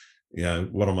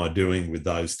am I doing with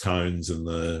those tones and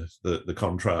the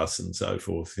contrasts and so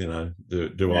forth? I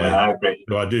agree.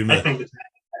 Do I do my?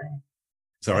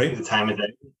 Sorry?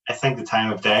 I think the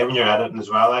time of day when you're editing as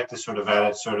well, I like to sort of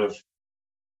edit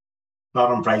not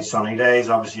on bright sunny days.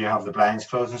 Obviously you have the blinds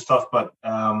closed and stuff, but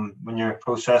when you're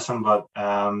processing, but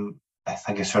I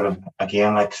think it's sort of,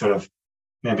 again, like sort of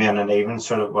maybe in an evening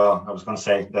well, I was going to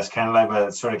say this kind of like, but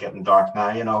it's sort of getting dark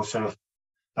now, sort of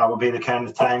that would be the kind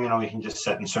of time, you can just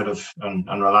sit and sort of and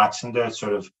relax and do it.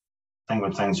 Sort of, I think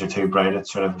when things are too bright, it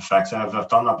sort of affects it. I've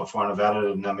done that before and I've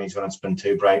edited, and that means when it's been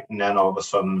too bright, and then all of a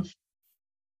sudden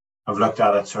I've looked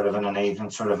at it sort of in an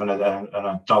evening, sort of in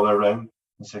a duller room.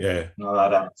 It's like, yeah. No,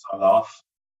 that's all off.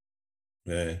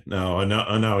 Yeah, no,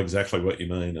 I know exactly what you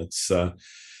mean.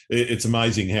 It's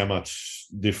amazing how much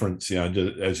difference,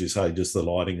 as you say, just the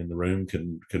lighting in the room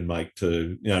can make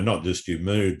to, not just your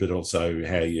mood, but also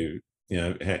how you,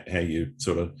 how you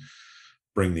sort of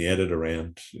bring the edit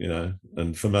around,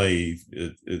 and for me,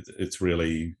 it's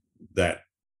really that,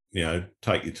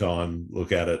 take your time,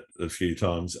 look at it a few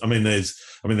times.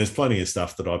 There's plenty of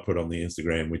stuff that I put on the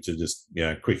Instagram, which are just,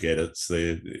 quick edits.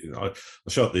 I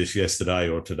shot this yesterday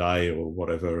or today or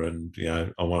whatever, and,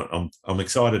 I'm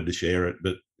excited to share it,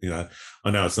 but,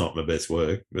 I know it's not my best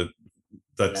work, but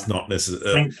that's not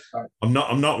necessary. I'm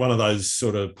not one of those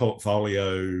sort of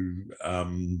portfolio,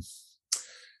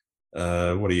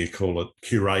 what do you call it,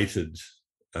 curated,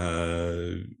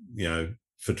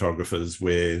 photographers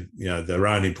where, they're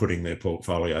only putting their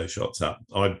portfolio shots up.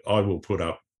 I will put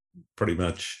up pretty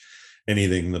much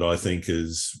anything that I think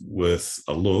is worth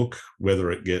a look, whether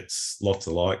it gets lots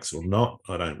of likes or not.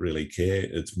 I don't really care.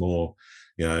 It's more,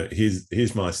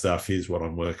 here's my stuff. Here's what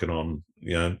I'm working on.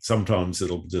 Sometimes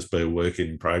it'll just be a work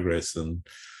in progress, and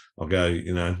I'll go,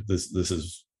 this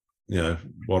is,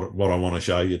 what I want to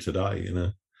show you today.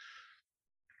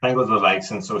 I think with the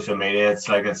likes on social media, it's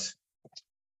like it's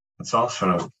all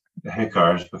sort of, who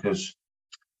cares, because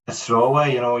it's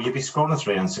throwaway. You'd be scrolling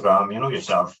through Instagram,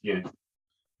 yourself. You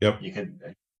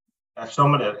could, if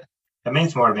somebody, it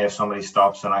means more to me if somebody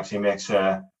stops and actually makes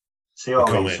see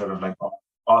all these sort of like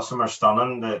awesome or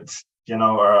stunning, that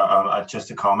or just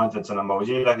a comment that's an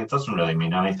emoji. Like, it doesn't really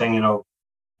mean anything.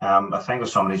 I think if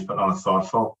somebody's putting on a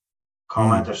thoughtful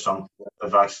comment or something,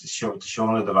 they've actually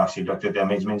showing that they've actually looked at the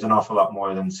image, means an awful lot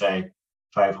more than, say,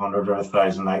 500 or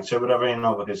 1,000 likes or whatever.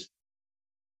 Because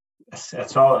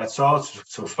it's all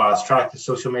so fast tracked. The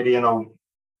social media.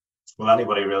 Will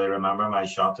anybody really remember my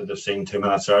shot that they've seen 2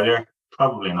 minutes earlier?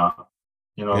 Probably not.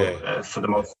 For the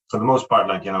most part,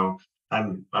 like,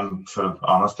 I'm sort of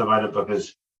honest about it,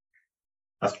 because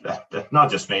that's not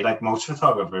just me, like most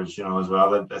photographers, as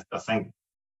well. I think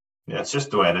it's just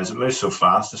the way it is. It moves so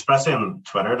fast, especially on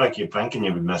Twitter. Like, you blink and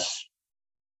you would miss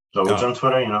loads on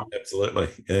Twitter. Absolutely,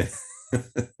 yeah.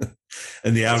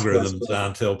 And the algorithms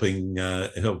aren't helping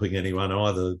anyone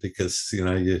either, because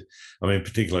particularly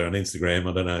on Instagram,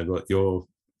 I don't know what your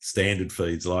standard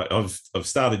feed's like. I've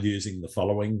started using the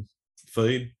following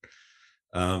feed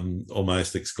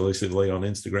almost exclusively on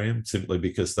Instagram, simply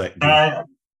because that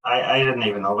I didn't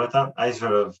even know about that. I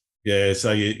sort of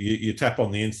so you tap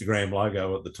on the Instagram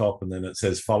logo at the top, and then it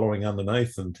says following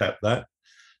underneath, and tap that,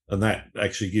 and that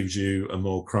actually gives you a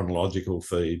more chronological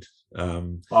feed.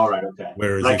 All right, okay.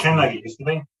 Whereas like kind of like it used to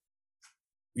be.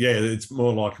 Yeah, it's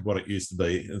more like what it used to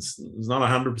be. It's not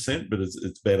 100%, but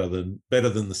it's better than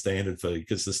the standard feed,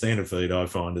 because the standard feed I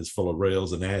find is full of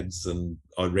reels and ads, and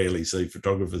I rarely see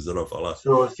photographers that I follow.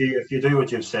 So if you do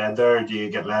what you've said there, do you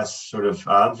get less sort of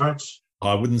adverts?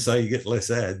 I wouldn't say you get less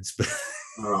ads, but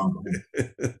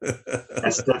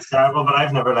that's terrible. But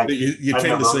I've never you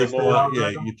tend to see more. Yeah,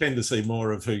 you tend to see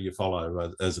more of who you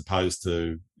follow, as opposed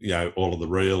to all of the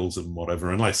reels and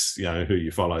whatever. Unless who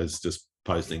you follow is just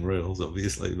posting reels,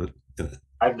 obviously. But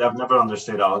I've never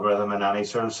understood algorithm in any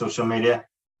sort of social media.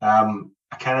 I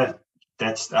kind of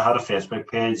ditched. I had a Facebook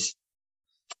page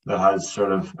that has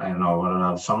sort of, I don't know what it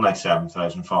has, something like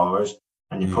 7,000 followers,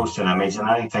 and you post an image, and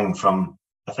anything from,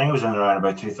 I think it was in around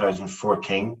about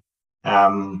 2014.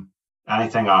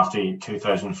 Anything after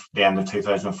the end of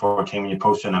 2014, when you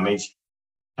post an image,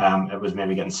 it was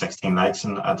maybe getting 16 likes,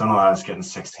 and I don't know how it's getting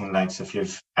 16 likes if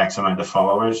you've X amount of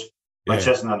followers, which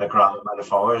isn't a grand amount of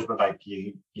followers, but like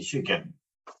you should get.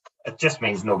 It just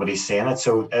means nobody's seeing it.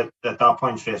 So at that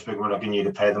point, Facebook were looking you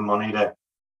to pay them money to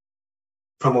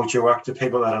promote your work to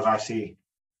people that have actually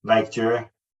liked your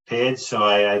page. So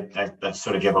I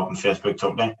sort of gave up on Facebook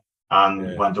totally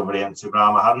and went over to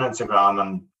Instagram. I had an Instagram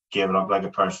and gave it up like a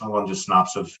personal one, just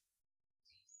snaps of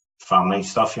family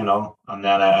stuff, and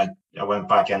then I went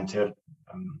back into it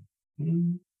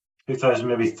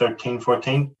 2013,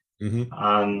 14,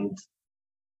 and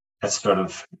it's sort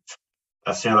of,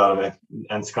 I see a lot of it,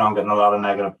 Instagram getting a lot of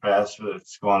negative press, but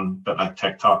it's going a bit like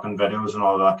TikTok and videos and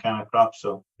all that kind of crap.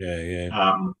 So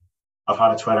I've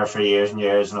had a Twitter for years and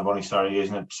years, and I've only started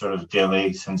using it sort of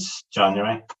daily since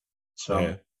January.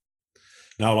 So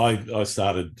no, I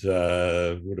started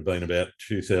would have been about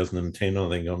 2010, I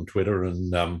think, on Twitter,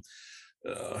 and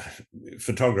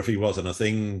photography wasn't a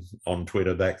thing on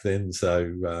Twitter back then,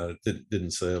 so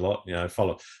didn't see a lot.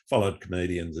 Followed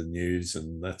comedians and news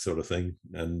and that sort of thing,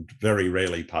 and very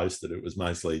rarely posted. It was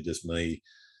mostly just me,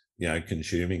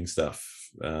 consuming stuff.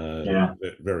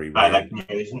 Very rarely. I like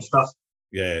news and stuff.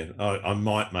 Yeah, I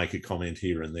might make a comment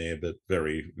here and there, but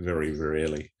very, very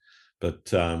rarely.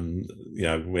 But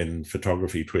when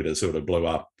photography Twitter sort of blew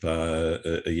up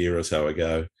a year or so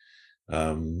ago,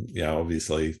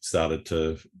 obviously started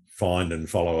to find and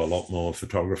follow a lot more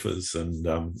photographers, and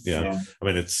I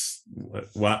mean, it's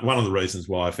one of the reasons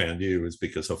why I found you is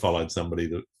because I followed somebody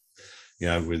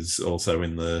that was also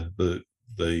in the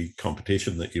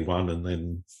competition that you won, and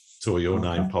then saw your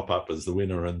name pop up as the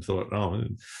winner, and thought, oh,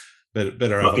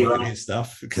 better have a look at his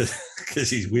stuff because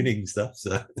he's winning stuff.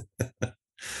 So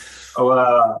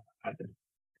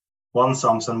won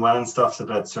something, winning stuff's a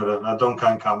bit sort of, I don't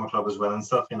count Camera Club as winning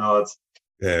stuff,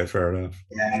 Yeah, fair enough.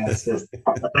 Yeah, it's just,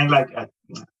 I think like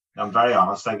I'm very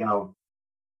honest, like,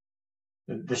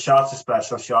 the shot's a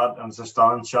special shot and it's a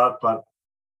stunning shot, but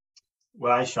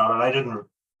when I shot it, I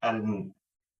didn't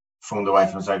phone the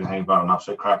wife and say, "Hey, got an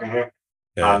absolute cracker here,"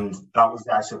 Yeah, and that was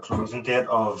the actual closing date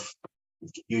of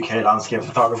UK Landscape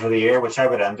Photographer of the Year, which I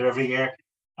would enter every year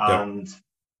yep, and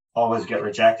always get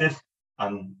rejected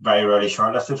and very rarely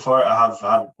shortlisted for it. I have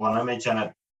had one image in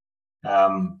it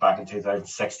back in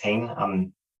 2016,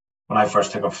 and when I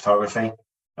first took up photography,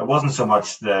 it wasn't so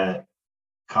much the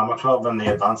Camera Club and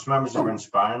the advanced members that were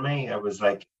inspiring me. It was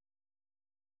like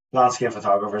landscape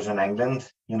photographers in England,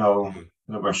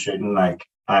 that were shooting like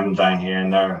I'm down here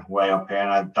and they're way up here,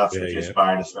 and that's yeah, what you yeah,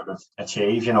 aspire to sort of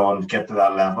achieve, and get to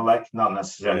that level, like not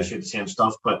necessarily yeah, shoot the same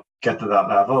stuff, but get to that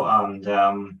level. And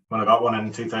when I got one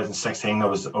in 2016, I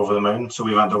was over the moon. So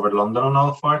we went over to London and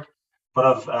all for it.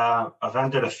 But I've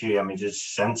entered a few images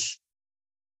since,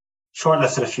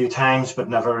 shortlisted a few times, but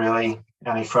never really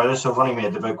any further. So I've only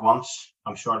made the book once.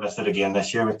 I'm shortlisted again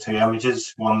this year with 2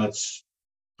 images. One that's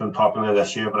been popular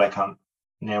this year, but I can't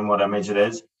name what image it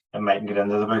is. It mightn't get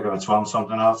into the book if it's won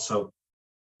something else. So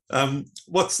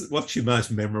what's your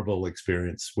most memorable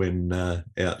experience when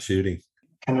out shooting?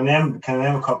 can I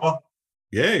name a couple?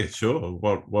 Yeah, sure.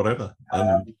 Whatever.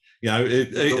 And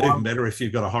it even better if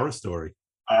you've got a horror story.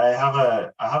 I have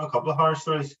a couple of horror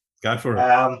stories. Go for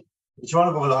it. Do you want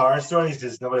to go with the horror stories?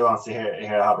 Because nobody wants to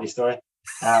hear a happy story.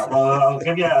 Well, I'll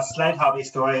give you a slight happy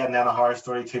story and then a horror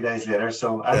story 2 days later.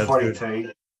 So I'm 42.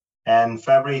 Good. In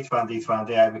February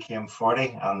 2020, I became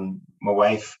 40, and my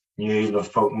wife knew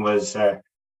Lofoten was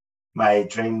my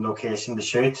dream location to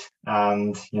shoot.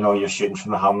 And you're shooting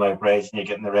from the Hamlow Bridge, and you're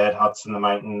getting the red huts in the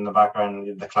mountain in the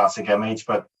background, the classic image.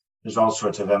 But there's all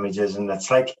sorts of images, and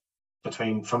it's like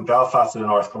from Belfast to the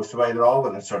North Coast away, they're all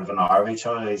within sort of an hour of each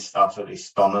other. These absolutely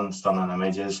stunning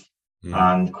images,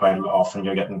 and quite often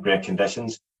you're getting great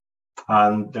conditions.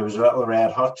 And there was a little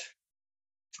red hut,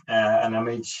 an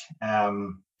image.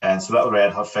 It's a little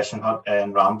red hut, fishing hut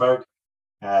in Ramberg,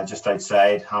 just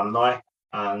outside Hamnoy,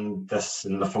 and this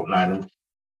in the Lofoten Island.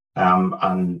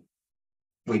 And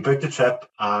we booked a trip,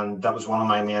 and that was one of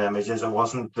my main images. It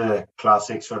wasn't the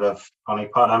classic sort of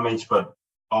honeypot image, but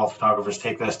all photographers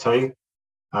take this too.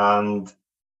 And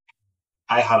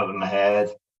I had it in my head,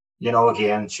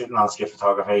 again, shooting landscape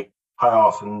photography. How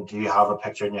often do you have a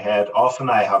picture in your head?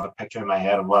 Often I have a picture in my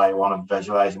head of what I want to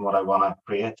visualize and what I want to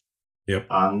create. Yep.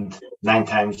 And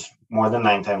more than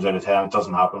 9 times out of 10, it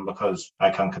doesn't happen because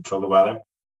I can't control the weather.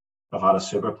 If I had a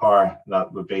superpower,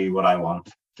 that would be what I want,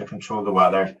 to control the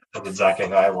weather exactly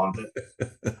how I want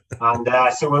it.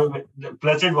 And so we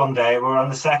blizzard one day. We were on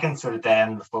the second sort of day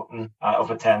in the Lofoten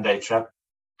of a 10-day trip.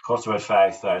 It cost about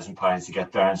 £5,000 to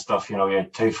get there and stuff. You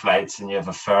have 2 flights and you have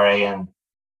a ferry and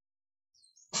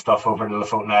stuff over the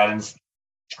Lofoten Islands.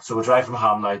 So we drive from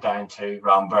Hamnoy down to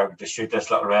Ramberg to shoot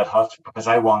this little red hut because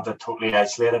I wanted totally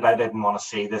isolated. I didn't want to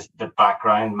see the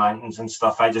background mountains and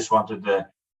stuff. I just wanted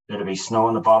there to be snow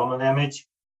on the bottom of the image,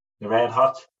 the red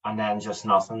hut, and then just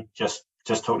nothing, just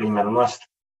totally minimalist.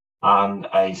 And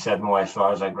I said to my wife, I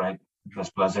was like, right, this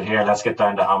blizzard here, let's get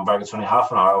down to Hamburg. It's only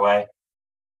half an hour away.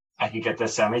 I could get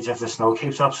this image if the snow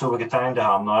keeps up. So we get down to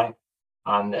Hamnoy,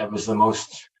 and it was the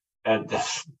most,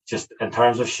 just in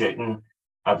terms of shooting,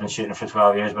 I've been shooting for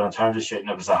 12 years, but in terms of shooting,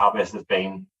 it was the happiest it's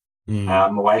been. My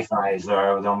wife and I is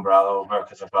there with the umbrella over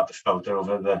because I've got the filter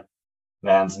over the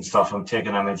lens and stuff. I'm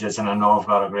taking images, and I know I've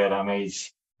got a great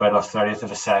image. About a 30th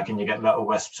of a second, you get little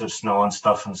wisps of snow and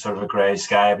stuff and sort of a grey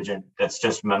sky, but it's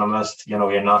just minimalist.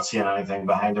 You're not seeing anything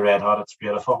behind the red hut. It's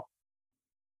beautiful.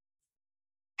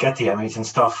 Get the image and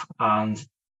stuff, and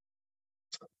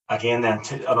again, then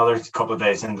another couple of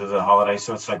days into the holiday,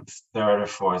 so it's like the 3rd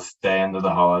or 4th day into the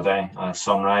holiday,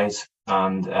 sunrise,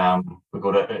 and we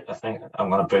go to, I think I'm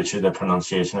going to butcher the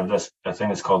pronunciation of this. I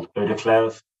think it's called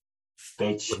Udaclev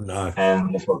Beach. No.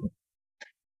 And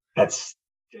it's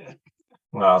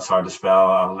hard to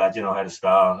spell. I'll let you know how to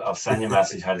spell. I'll send you a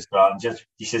message how to spell. And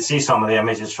you should see some of the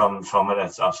images from it.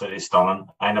 It's absolutely stunning.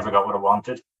 I never got what I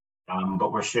wanted,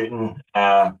 but we're shooting.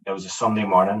 It was a Sunday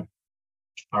morning.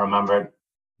 I remember it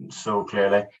so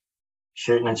clearly.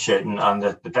 Shooting, and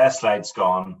the best light's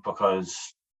gone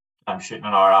because I'm shooting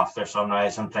an hour after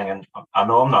sunrise. I'm thinking, I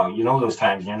know I'm not. Those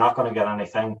times you're not going to get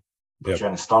anything, but you're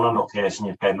in a stunning location.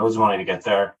 You've paid loads of money to get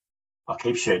there. I'll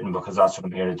keep shooting because that's what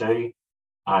I'm here to do.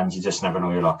 And you just never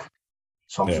know your luck.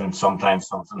 Sometimes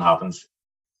something happens.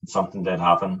 Something did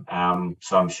happen.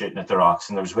 So I'm shooting at the rocks,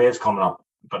 and there's waves coming up,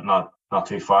 but not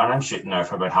too far. And I'm shooting there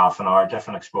for about half an hour,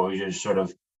 different exposures, sort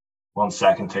of 1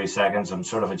 second, 2 seconds. I'm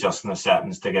sort of adjusting the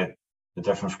settings to get the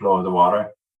different flow of the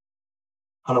water.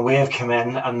 and a wave came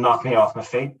in and knocked me off my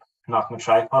feet, knocked my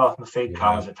tripod off my feet.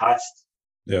 Camera's attached.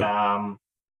 Yeah.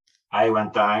 I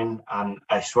went down, and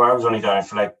I swear I was only down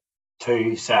for like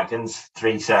 2 seconds,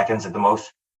 3 seconds at the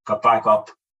most. Got back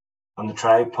up, and the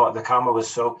tripod, the camera was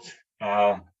soaked.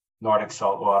 Nordic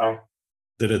salt water.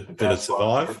 Did it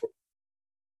survive? Water.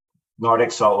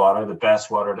 Nordic salt water, the best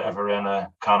water to ever in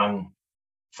a Canon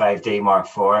 5D Mark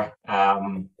IV.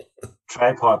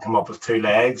 Tripod come up with 2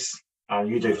 legs, and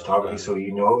you do photography, so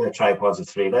you know the tripod's with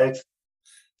 3 legs.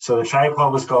 So the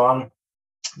tripod was gone.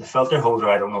 The filter holder,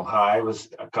 I don't know how,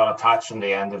 got attached from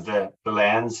the end of the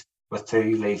lens with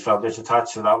 2 leaf filters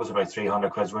attached. So that was about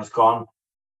 300 quid worth gone.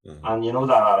 Mm-hmm. And you know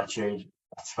that attitude,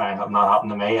 that's fine. It not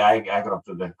happened to me. I got up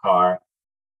to the car.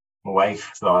 My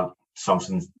wife thought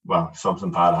something bad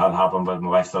had happened, but my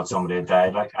wife thought somebody had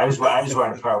died. Like I was wearing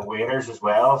a pair of waders as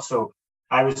well. So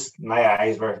water was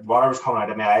coming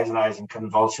out of my eyes, and I was in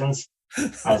convulsions.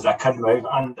 As I couldn't move,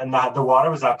 and the water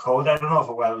was that cold. I don't know if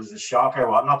it was a shock or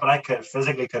whatnot, but I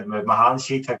physically couldn't move my hands.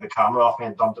 She took the camera off me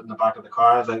and dumped it in the back of the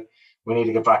car. I was like, we need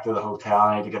to get back to the hotel.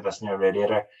 I need to get this new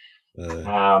radiator.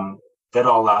 Did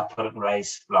all that, put it in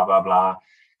rice, blah, blah, blah.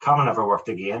 Camera never worked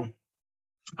again.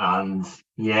 And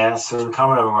yeah, so the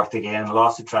camera never worked again.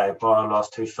 Lost the tripod,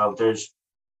 lost 2 filters,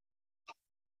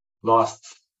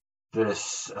 lost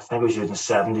this, I think I was using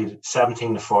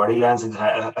 17 to 40 lenses.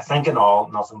 I think in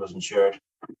all, nothing was insured.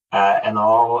 In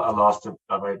all, I lost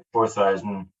about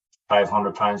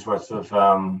 £4,500 worth of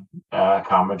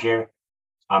camera gear.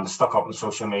 I'm stuck up on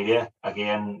social media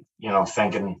again,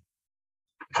 thinking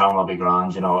the camera will be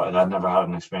grand. I'd never had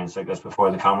an experience like this before.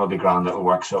 The camera will be grand, it'll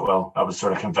work so well. I was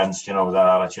sort of convinced, that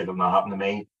attitude will not happen to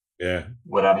me. Yeah.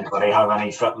 Would anybody have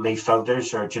any leaf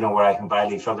filters, or do you know where I can buy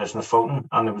leaf filters in the Fulton?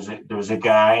 And there was a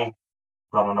guy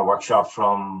running a workshop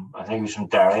from, I think he was from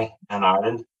Derry in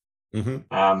Ireland.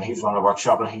 Mm-hmm. He was running a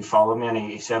workshop, and he followed me, and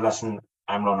he said, listen,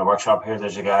 I'm running a workshop here.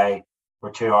 There's a guy,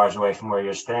 we're 2 hours away from where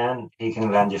you're staying. He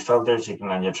can lend you filters, he can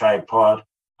lend you a tripod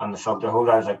and the filter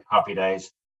holder. I was like, happy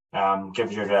days. Give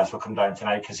us your address, we'll come down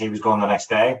tonight, because he was going the next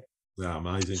day. Yeah,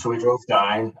 amazing. So we drove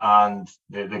down, and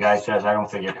the guy says, I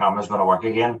don't think your camera's going to work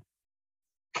again.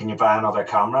 Can you buy another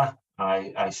camera?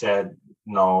 And I said,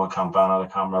 no, I can't buy another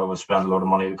camera. We'll spend a load of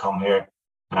money to come here.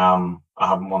 I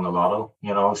haven't won the lotto,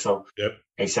 so yep.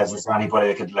 He says, is there anybody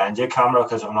that could lend you a camera,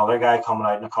 because of another guy coming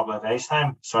out in a couple of days'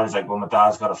 time? So I was like, well, my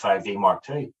dad's got a 5D Mark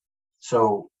II.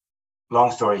 So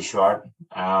long story short,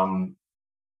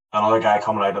 another guy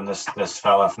coming out on this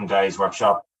fella from Derry's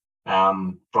workshop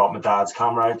brought my dad's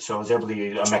camera out. So I was able to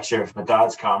use a mixture of my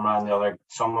dad's camera and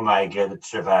some of my gear that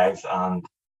survived, and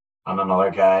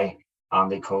another guy,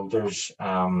 Andy Coulter's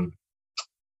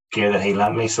gear that he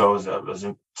lent me. So it was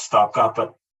a stopgap,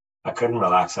 but I couldn't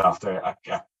relax after.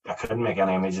 I couldn't make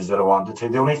any images that I wanted to.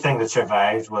 The only thing that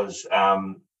survived was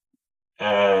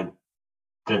the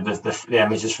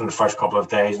images from the first couple of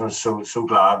days, and I was so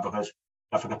glad, because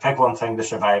if I could pick one thing to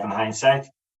survive in hindsight,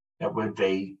 it would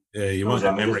be. Yeah, you want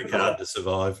a memory card to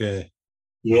survive. Yeah.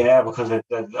 Yeah, because I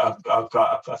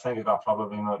think I got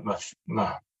probably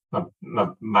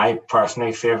my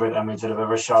personally favorite image that I've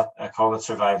ever shot. I call it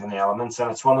 "Surviving the Elements," and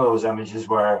it's one of those images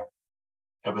where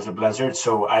it was a blizzard.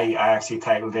 So I actually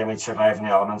titled the image "Surviving the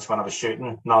Elements" when I was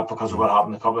shooting, not because of what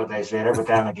happened a couple of days later, but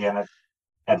then again, it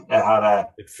had a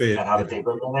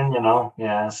deeper meaning,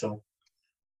 Yeah.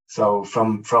 So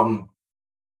from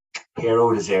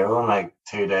hero to zero in like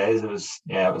 2 days, it was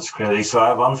crazy. So I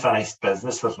have unfinished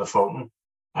business with Lofoten,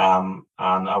 and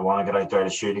I want to get out there to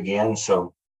shoot again.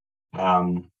 So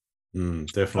definitely.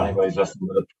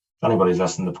 If anybody's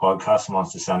listening to the podcast and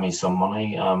wants to send me some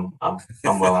money, I'm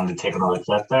willing to take another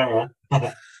trip there.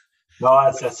 Yeah. No,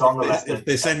 it's on the list. If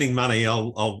they're sending money,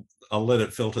 I'll let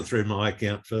it filter through my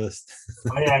account first.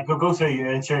 Oh yeah, go through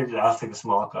your insurance. I'll take a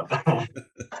small cut.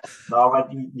 No,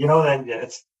 but that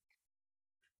it's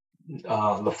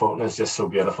Lofoten is just so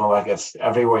beautiful. Like, it's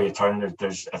everywhere you turn,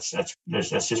 it's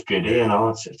just beauty. It's one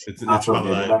of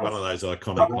those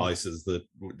iconic places that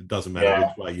it doesn't matter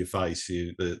which way you face.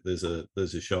 There's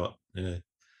a shot. Yeah.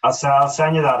 I'll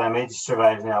send you that image,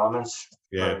 "Surviving the Elements."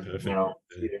 Yeah, perfect. To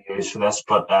use for this,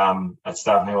 but it's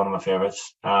definitely one of my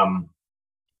favorites.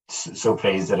 So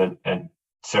pleased that it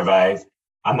survived,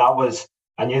 and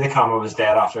I knew the camera was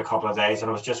dead after a couple of days, and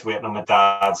I was just waiting on my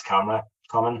dad's camera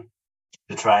coming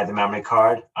to try the memory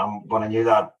card. And when I knew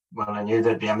that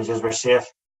the images were safe,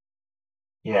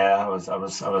 I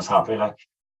was happy. Like,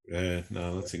 yeah,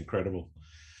 no, that's incredible.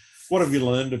 What have you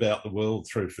learned about the world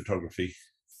through photography?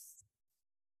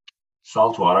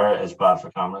 Salt water is bad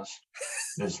for cameras.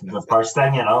 It's the first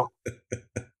thing, What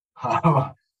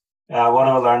have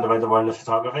I learned about the world of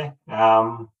photography?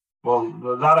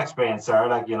 well, that experience there,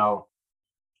 like, you know,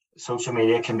 social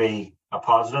media can be a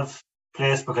positive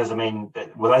place, because I mean,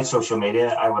 without social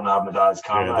media, I wouldn't have my dad's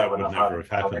camera. I that wouldn't would have never had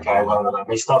have happened. the guy willing to let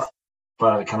me stuff.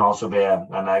 But it can also be a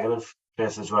negative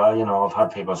place as well. You know, I've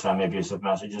had people send me abusive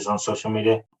messages on social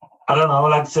media. I don't know,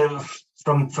 like, so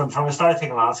from I started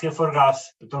taking landscape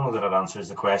photographs, I don't know that it answers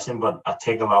the question, but I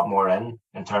take a lot more in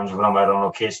terms of when I'm out on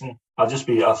location. I'll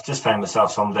just find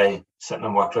myself someday sitting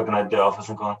in work looking at the office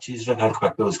and going, "Jesus, look how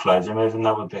quick those clouds are moving."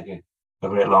 That would be a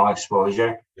great long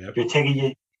exposure.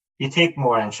 Yep. You take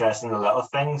more interest in the little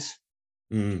things,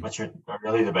 which are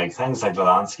really the big things, like the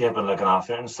landscape and looking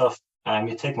after it and stuff.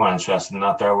 You take more interest in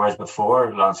that there, whereas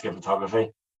before, landscape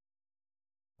photography,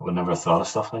 I would never have thought of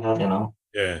stuff like that, you know.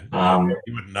 Yeah,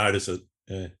 you wouldn't notice it.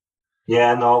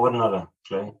 Yeah, no, I wouldn't have a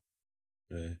clue.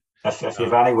 Yeah. If you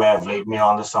have any way of leading me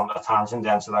on to a tangent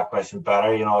to answer that question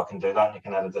better, you know, I can do that and you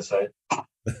can edit this out.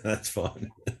 That's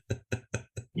fine.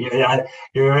 Yeah,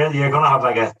 you're going to have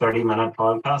like a 30-minute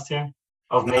podcast here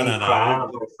of me crying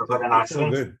about an accident.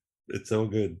 All good. It's all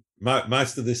good.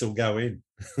 Most of this will go in.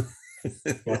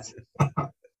 Yes.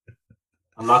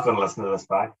 I'm not going to listen to this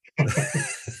back.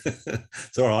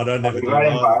 It's all right. I never I'll be do.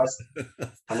 very embarrassed.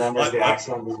 And then there's the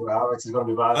accident as well, which is going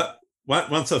to be bad.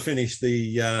 Once I finish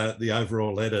the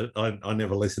overall edit, I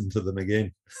never listen to them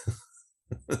again.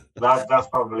 That's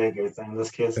probably a good thing in this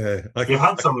case. Okay. You've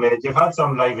had some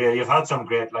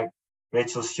great, like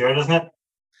Rachel Stewart, isn't it?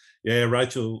 Yeah,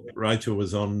 Rachel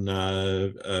was on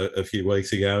a few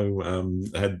weeks ago.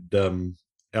 Had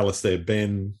Alistair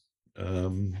Ben.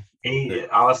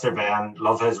 Alistair Ben,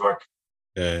 love his work.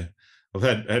 Yeah, I've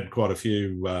had quite a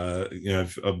few. You know,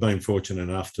 I've been fortunate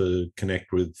enough to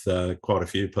connect with quite a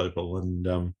few people,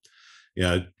 and you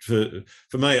know,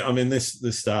 for me, I mean, this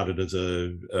started as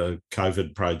a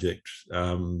COVID project.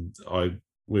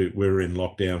 We were in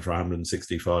lockdown for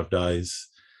 165 days.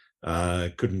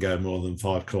 Couldn't go more than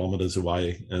 5 kilometres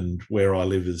away, and where I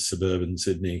live is suburban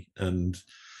Sydney, and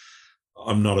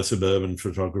I'm not a suburban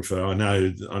photographer. I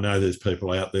know there's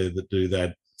people out there that do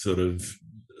that sort of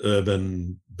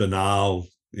urban, banal,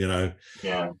 you know,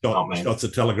 shots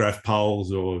of telegraph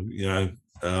poles, or you know,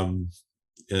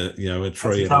 a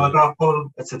tree. It's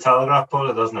a telegraph pole.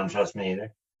 It doesn't interest me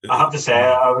either. I have to say,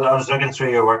 I was looking through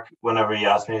your work whenever you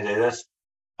asked me to do this.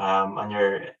 And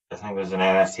I think there's an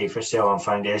NFT for sale on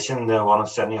Foundation. The one of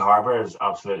Sydney Harbour is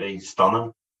absolutely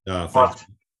stunning. But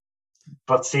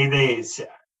see,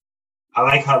 I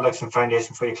like how it looks in Foundation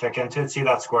before you click into it. See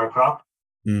that square crop?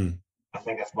 I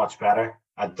think it's much better.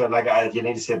 You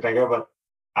need to see it bigger, but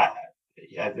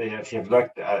if you've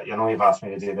looked, you know, you've asked me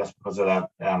to do this because of that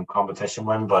competition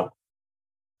win, but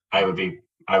I would be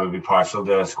partial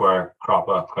to a square crop.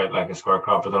 I quite like a square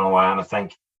crop. I don't know why, and I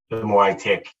think the more I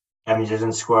take images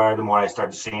in square, the more I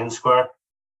start to see in square.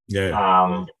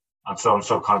 Yeah. And so I'm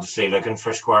subconsciously looking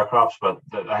for square crops, but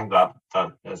I think that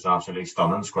is an absolutely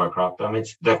stunning square crop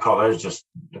image. The colour is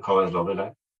lovely.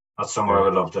 Like, that's somewhere I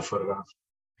would love to photograph.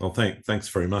 Well, thanks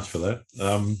very much for that.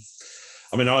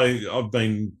 I mean, I've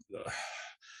been.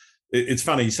 It's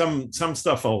funny. Some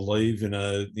stuff I'll leave in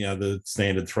the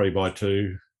standard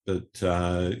 3x2,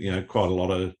 but you know, quite a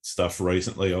lot of stuff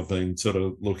recently. I've been sort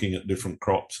of looking at different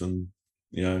crops, and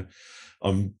you know,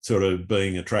 I'm sort of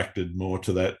being attracted more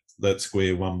to that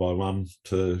square 1x1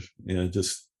 to, you know,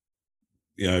 just,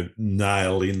 you know,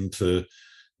 nail into,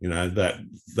 you know,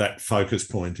 that focus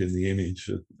point in the image.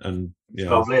 And you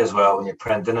know, lovely as well when you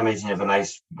print an image and you have a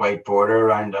nice white border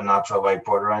around, a natural white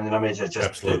border around an image. It's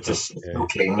so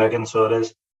clean looking, so it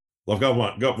is. Well,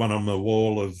 I've got one on the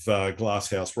wall of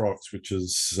Glasshouse Rocks, which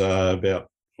is about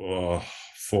 4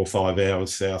 or 5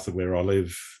 hours south of where I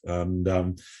live,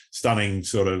 and stunning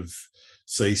sort of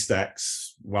sea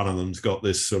stacks. One of them's got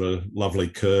this sort of lovely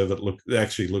curve. It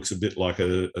actually looks a bit like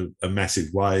a massive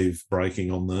wave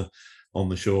breaking on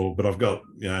the shore. But I've got,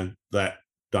 you know, that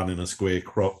done in a square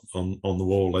crop on the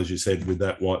wall, as you said, with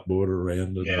that white border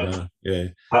around.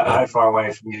 And, How far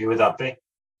away from you would that be?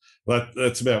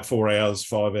 That's about 4 hours,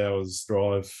 5 hours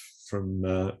drive from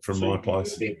my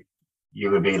place. You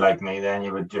would be like me then.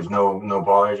 You would just no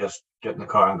bother, just get in the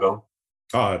car and go.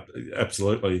 Oh,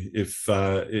 absolutely. If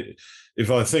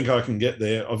I think I can get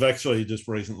there, I've actually just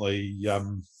recently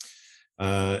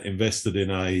invested in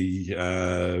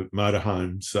a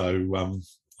motorhome, so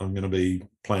I'm going to be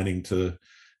planning to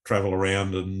travel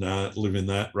around and live in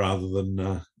that rather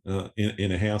than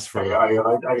in a house. Are you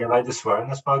allowed to swear in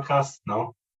this podcast?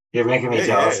 No, you're making me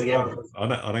jealous again.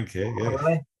 I don't care. Yeah,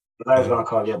 really? But I was going to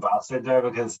call you a bastard there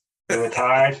because you're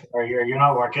retired or you're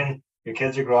not working. Your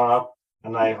kids are growing up.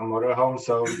 And I have a motorhome,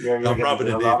 so you're I'm rubbing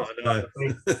it in. I know.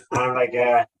 I'm like,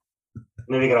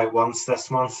 maybe get out once this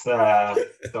month, the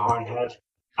Hornhead.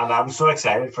 And I'm so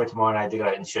excited for tomorrow night to get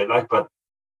out and shoot, like, but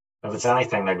if it's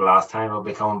anything like last time, I'll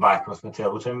be coming back with my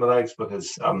tail between my legs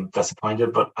because I'm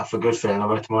disappointed, but I have a good feeling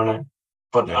about tomorrow night.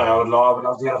 But Yeah. I would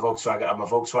love to get a Volkswagen. I'm a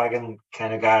Volkswagen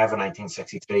kind of guy. I have a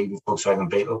 1963 Volkswagen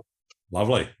Beetle.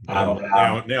 Lovely. And,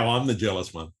 Now I'm the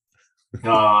jealous one.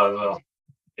 No, well,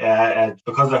 yeah,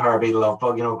 because of her being a love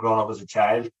bug, growing up as a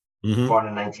child, born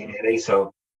in 1980.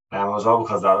 So it was all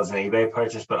because that was an eBay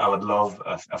purchase. But I would love,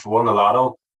 if I won the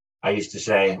lotto, I used to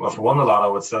say, well, if I won the lotto,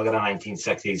 I would still get a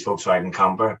 1960s Volkswagen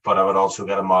Camper, but I would also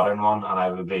get a modern one, and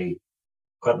I would be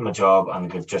quitting my job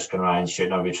and just going around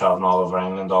shooting. I'd be traveling all over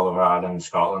England, all over Ireland,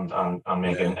 Scotland, and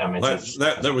making images.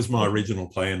 That was my original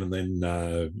plan, and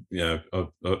then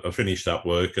I finished up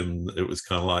work, and it was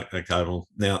kind of like, okay, well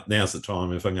now's the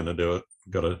time. If I'm going to do it,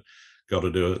 got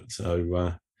to do it.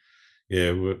 So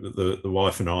the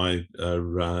wife and I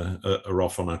are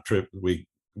off on a trip. We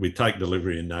take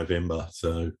delivery in November,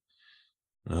 so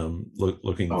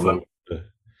looking forward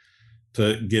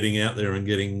to getting out there and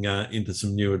getting into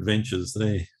some new adventures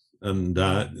there, and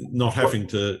not having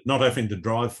to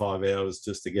drive 5 hours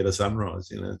just to get a sunrise.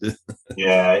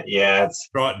 Yeah. It's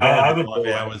drive 5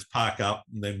 hours, park up,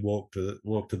 and then walk to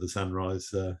the sunrise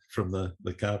from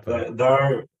the car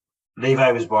park.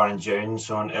 Levi was born in June,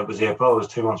 so it was April. It was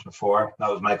 2 months before. That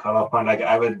was my cut-off point. Like,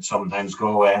 I would sometimes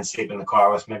go away and sleep in the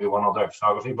car with maybe one other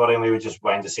photography buddy, and we would just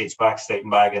wind the seats back, sleeping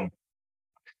bag, and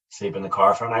sleep in the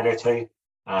car for a night or two.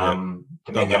 To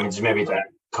make images, maybe to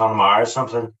Connemara or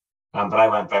something. But I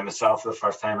went by myself for the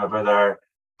first time ever there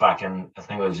back in, I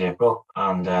think it was April.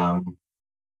 And it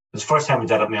was the first time we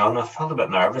did it on my own. I felt a bit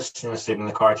nervous, sleeping in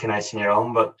the car 2 nights on your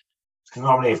own, but because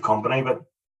normally you have company. But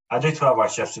I do 12-hour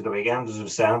shifts at the weekend, as I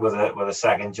was saying, with a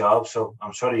second job. So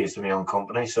I'm sort of used to my own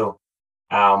company. So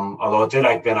although I do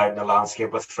like being out in the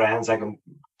landscape with friends,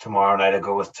 tomorrow night I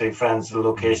go with 2 friends to the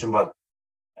location, but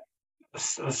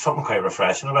it's something quite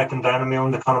refreshing about going down on my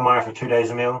own to Connemara for 2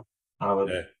 days on my own. And I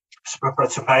would,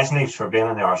 surprisingly, for being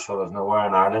in the arsehole of nowhere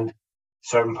in Ireland,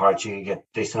 certain parts you could get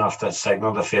decent enough to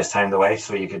signal to FaceTime the way,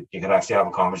 so you could actually have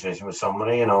a conversation with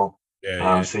somebody, so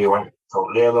you weren't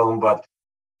totally alone. But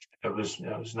it was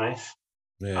nice,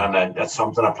 and that's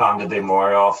something I plan to do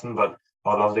more often. But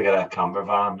I'd love to get a camper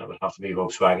van. It would have to be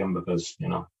Volkswagen because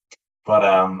But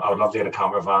I would love to get a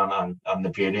camper van, and the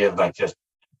beauty of just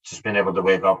being able to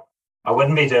wake up. I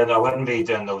wouldn't be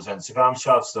doing those Instagram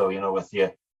shots though. With you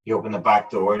open the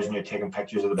back doors and you're taking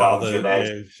pictures of the bottom of your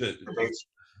legs.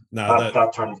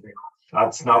 That turns me on.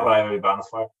 That's not what I would be banned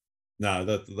for. No,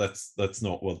 that's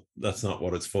not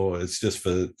what it's for. It's just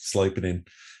for sleeping in.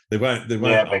 They won't.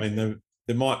 Yeah, I mean,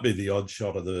 there might be the odd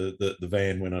shot of the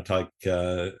van when I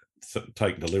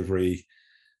take delivery,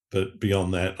 but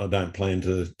beyond that, I don't plan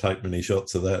to take many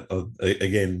shots of that.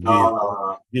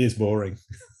 No. It's boring.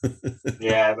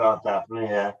 Yeah, definitely.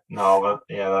 Yeah, no,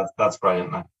 but that's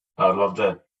brilliant, man. I'd love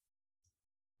to.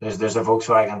 There's a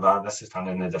Volkswagen van. This is turned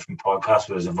into a different podcast, but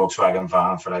there's a Volkswagen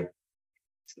van for like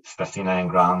 59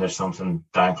 grand or something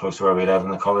down close to where we live,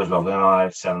 and the colour's lovely. And I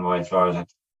was selling my wife for. I was like,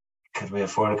 could we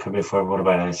afford it? What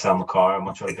about I sell my car? How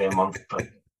much would it be a month? But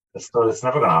it's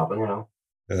never going to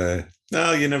happen,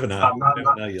 No, you never know. You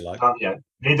never know you like. Not yet.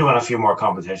 You need to win a few more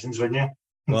competitions, wouldn't you?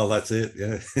 Well, that's it.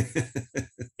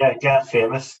 Yeah. Get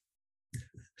famous.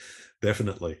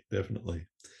 Definitely.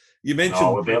 You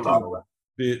mentioned.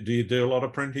 Do you do a lot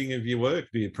of printing of your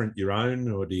work? Do you print your own,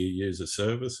 or do you use a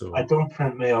service? Or I don't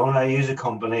print my own. I use a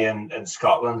company in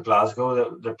Scotland,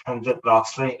 Glasgow, that print at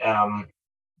Loxley.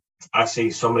 Actually,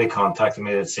 somebody contacted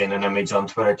me that's seen an image on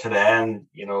Twitter today, and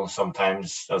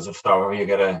sometimes as a photographer you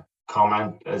get a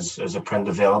comment, is a print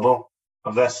available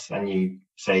of this, and you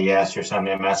say yes, you're sending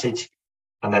me a message,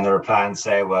 and then they reply and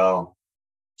say, well,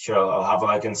 sure, I'll have a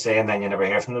look and see, and then you never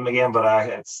hear from them again. But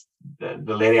it's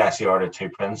the lady actually ordered 2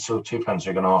 prints, so 2 prints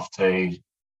are going off to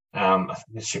I think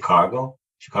it's Chicago.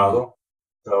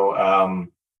 So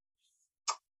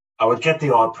I would get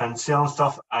the odd print sale and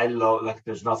stuff. I love,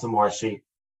 there's nothing more. See,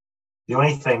 the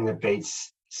only thing that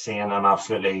beats seeing an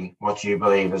absolutely what you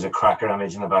believe is a cracker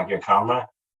image in the back of your camera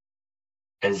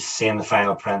is seeing the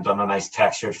final print on a nice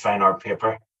textured fine art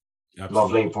paper. Absolutely.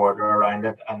 Lovely border around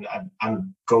it,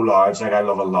 and go large. Like, I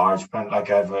love a large print.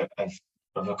 Like, I've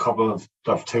a couple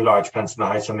of 2 large prints in the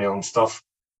house of my own stuff.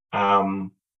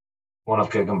 One of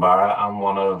Guggenbarra and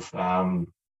one of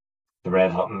the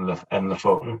Red Hut in the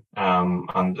Floating.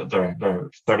 And they're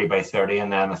 30 by 30,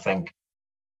 and then I think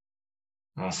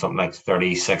something like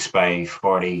 36 by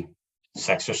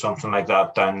 46 or something like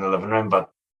that down in the living room. But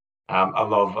I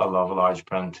love a large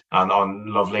print and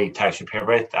on lovely texture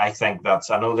paper. I think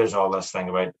I know there's all this thing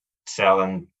about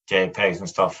selling JPEGs and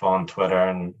stuff on Twitter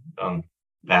and on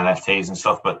NFTs and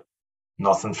stuff, but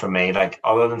nothing for me. Like,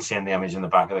 other than seeing the image in the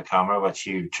back of the camera, which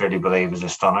you truly believe is a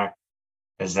stunner,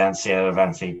 is then seeing it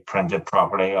eventually printed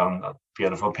properly on a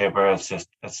beautiful paper. It's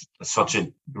such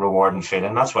a rewarding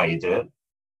feeling. That's why you do it.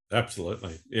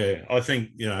 Absolutely. Yeah. I think,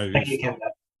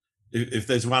 if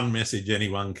there's one message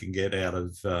anyone can get out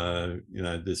of,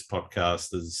 this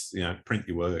podcast is, print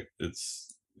your work.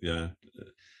 It's,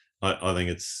 I think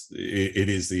it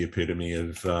is the epitome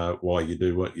of why you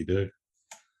do what you do.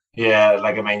 Yeah.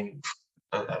 Like, I mean,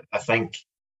 I think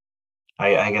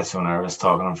I get so nervous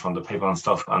talking in front of people and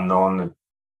stuff, and knowing that,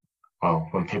 well,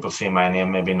 when people see my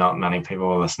name, maybe not many people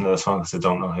will listen to this one because they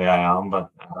don't know who I am,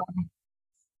 but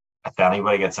if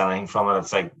anybody gets anything from it,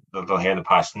 it's like they'll hear the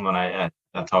passion when I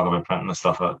talk about printing and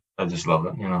stuff. I just love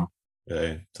it,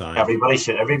 Yeah,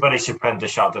 everybody should print a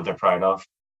shot that they're proud of,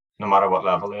 no matter what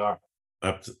level they are.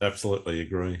 Absolutely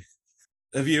agree.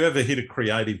 Have you ever hit a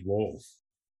creative wall?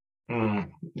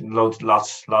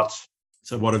 Lots.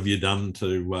 So what have you done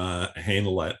to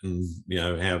handle that, and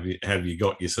have you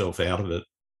got yourself out of it?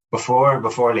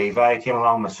 Before Levi came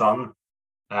along, my son,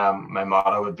 my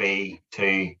motto would be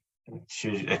to,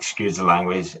 excuse the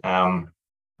language, I'm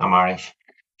Irish,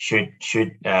 shoot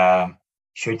through the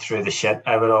shit.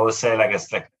 I would always say, like,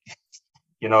 it's like,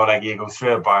 like you go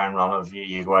through a barn run of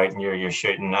you go out and you're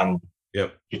shooting, and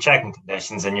yep, you're checking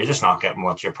conditions, and you're just not getting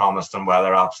what you're promised on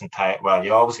weather apps and well,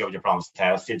 you always get what you're promised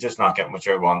on test. You're just not getting what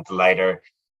you want, the lighter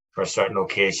for a certain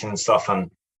location and stuff. And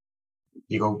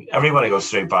everybody goes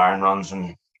through barn runs,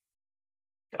 and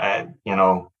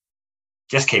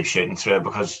just keep shooting through it,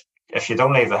 because if you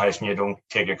don't leave the house and you don't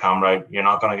take your camera out, you're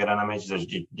not going to get an image.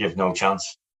 You have no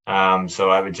chance.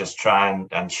 So I would just try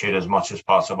and shoot as much as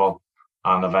possible,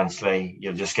 and eventually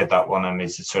you'll just get that one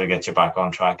image that sort of gets you back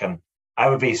on track. And I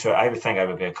would think I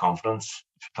would be a confidence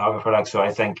photographer. Like, so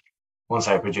I think once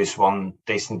I produce one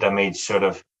decent image, sort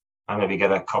of, I maybe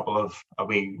get a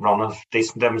wee run of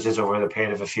decent images over the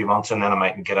period of a few months, and then I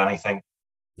mightn't get anything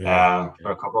for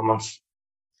a couple of months.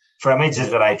 For images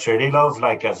that I truly love,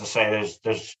 like, as I say,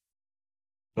 there's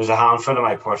a handful of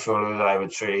my portfolio that I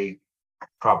would truly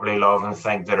properly love and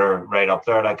think that are right up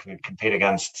there, that could compete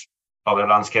against other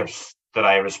landscapes that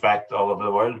I respect all over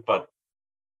the world. But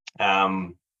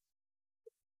they're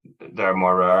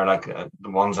more rare. Like,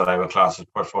 the ones that I would class as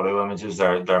portfolio images,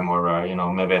 they're more rare.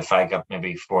 Maybe if I got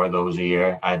maybe 4 of those a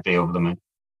year, I'd be over the moon.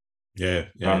 Yeah.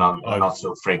 They're not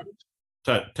so frequent.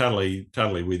 Totally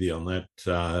with you on that.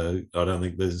 I don't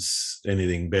think there's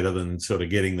anything better than sort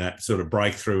of getting that sort of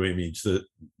breakthrough image that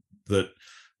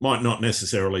might not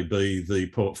necessarily be the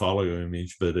portfolio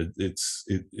image, but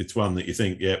it's one that you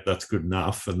think, yep, that's good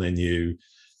enough, and then you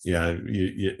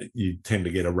tend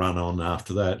to get a run on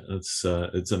after that. It's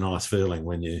a nice feeling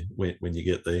when you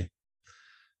get there.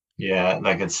 Yeah,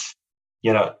 like, it's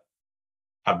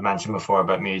I've mentioned before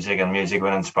about music, and music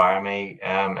would inspire me,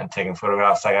 and taking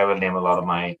photographs. Like, I would name a lot of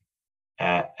my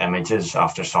images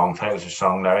after song titles or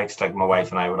song lyrics. Like, my wife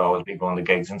and I would always be going to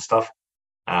gigs and stuff.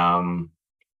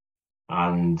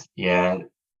 And yeah,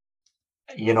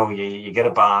 you get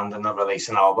a band and they release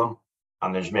an album,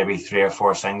 and there's maybe 3 or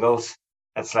 4 singles.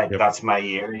 It's like, yep, that's my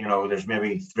year. There's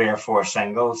maybe 3 or 4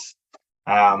 singles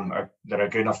that are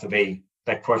good enough to be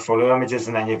like portfolio images,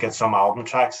 and then you get some album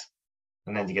tracks,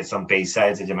 and then you get some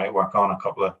B-sides that you might work on a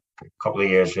couple of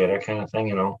years later, kind of thing.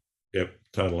 Yep,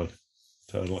 totally.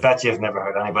 Bet you've never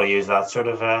heard anybody use that sort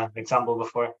of example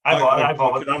before. I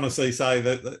can honestly say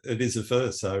that it is a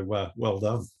first, so well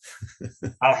done.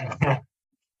 I've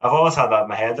always had that in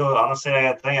my head, though. Honestly,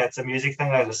 I think it's a music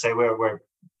thing. Like I say, we're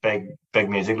big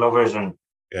music lovers, and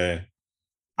yeah,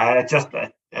 it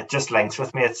just links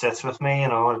with me. It sits with me.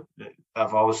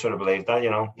 I've always sort of believed that.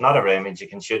 Not every image you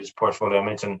can shoot is portfolio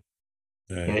image, and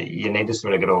you need to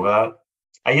sort of get over that.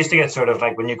 I used to get sort of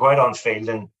like, when you go out on field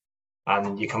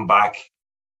and you come back,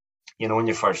 when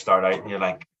you first start out, and you're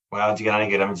like, well, did you get any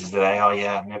good images today? Oh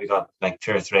yeah, maybe got like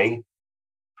 2 or 3.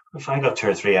 If I got 2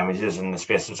 or 3 images in the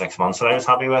space of 6 months that I was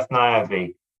happy with, now I'll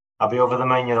be over the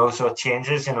moon. So it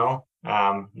changes. Not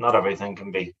everything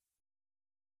can be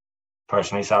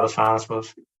personally satisfying, I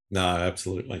suppose. No,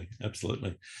 absolutely.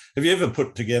 Have you ever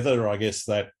put together, I guess,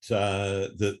 that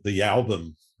the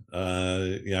album,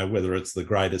 whether it's the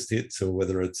greatest hits or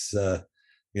whether it's a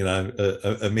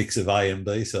mix of A and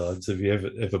B sides? Have you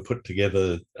ever put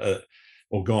together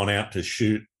or gone out to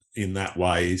shoot in that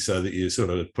way, so that you're sort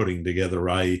of putting together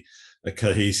a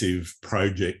cohesive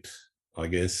project, I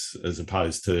guess, as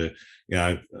opposed to,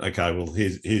 okay, well,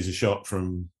 here's a shot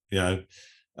from,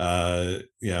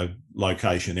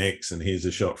 location X, and here's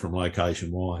a shot from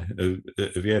location Y.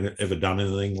 Have you ever done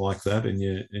anything like that in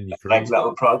your career? Like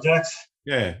little projects?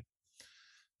 Yeah.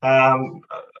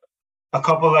 A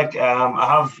couple, like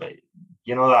I have, that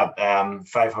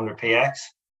 500px.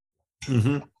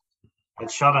 Mm-hmm. I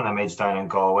shot an image down in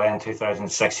Galway in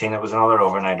 2016. It was another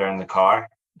overnighter in the car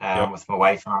with my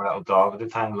wife and our little dog at the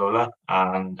time, Lola,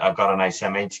 and I got a nice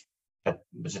image. It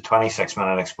was a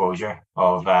 26-minute exposure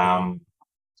of a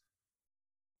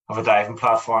diving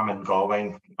platform in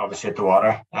Galway, obviously at the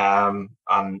water. And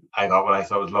I got what I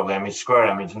thought was a lovely image, square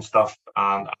image and stuff.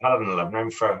 And I had it in the living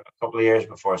room for a couple of years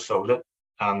before I sold it,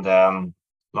 and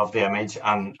loved the image.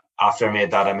 And after I made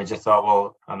that image, I thought,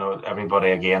 well, I know everybody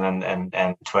again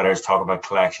and Twitter's talk about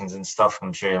collections and stuff.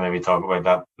 I'm sure you'll maybe talk about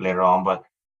that later on, but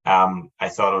I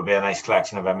thought it would be a nice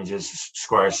collection of images,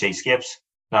 square seascapes.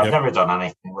 Now, I've never done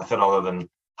anything with it other than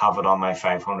have it on my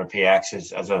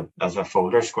 500px as a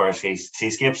folder, square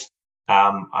seascapes,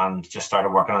 and just started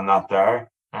working on that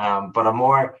there. But a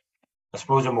more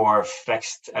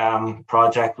fixed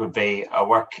project would be a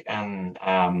work in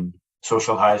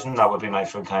social housing. That would be my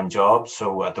full-time job.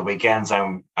 So at the weekends,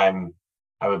 I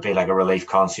would be like a relief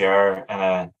concierge in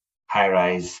a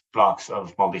high-rise blocks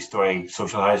of multi-story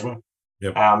social housing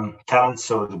tenants.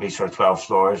 So there'd be sort of 12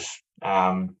 floors.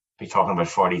 Be talking about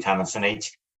 40 tenants in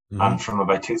each. Mm-hmm. And from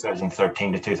about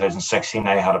 2013 to 2016,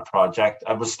 I had a project.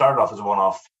 I was started off as a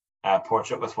one-off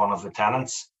portrait with one of the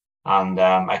tenants, and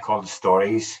I called it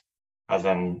Stories, as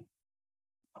in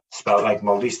spelled like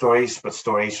multi-stories, but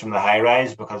stories from the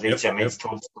high-rise, because each image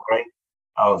told a story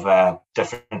of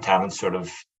different tenants. Sort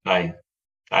of, I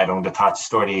don't attach a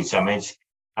story to each image,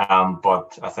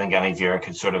 but I think any viewer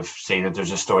could sort of see that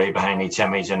there's a story behind each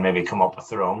image and maybe come up with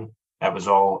their own. It was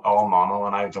all mono,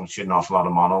 and I don't shoot an awful lot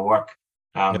of mono work,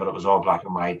 but it was all black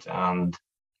and white. And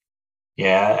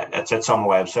yeah, it's on my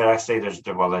website actually. There's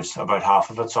about half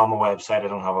of it's on my website. I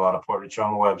don't have a lot of portraiture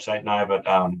on my website now, but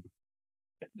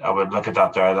I would look at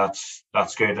that there. That's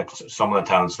good. Like, some of the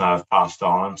tenants now have passed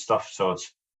on and stuff, so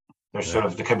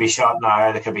they could be shot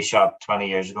now, they could be shot 20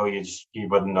 years ago. You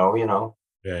wouldn't know,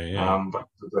 But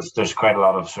there's quite a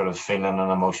lot of sort of feeling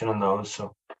and emotion in those.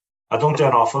 So I don't do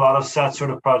an awful lot of set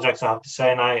sort of projects, I have to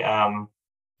say now.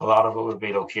 A lot of it would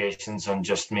be locations and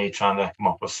just me trying to come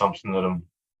up with something that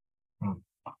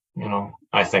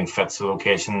I think fits the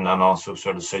location and also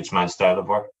sort of suits my style of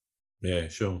work. Yeah,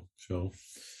 sure.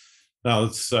 No,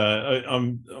 it's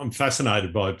I'm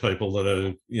fascinated by people that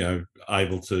are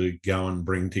able to go and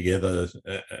bring together,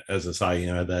 as I say,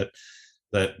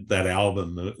 that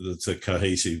album that's a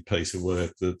cohesive piece of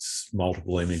work, that's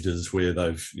multiple images where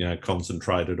they've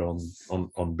concentrated on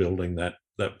building that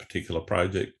particular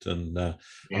project. And I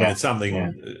mean, it's something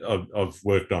I've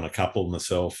worked on a couple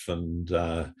myself, and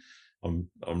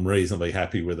I'm reasonably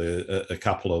happy with a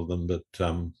couple of them, but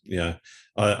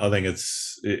I think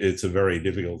it's a very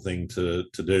difficult thing to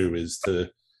do, is to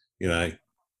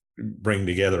bring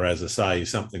together, as I say,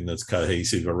 something that's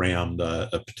cohesive around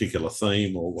a particular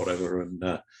theme or whatever,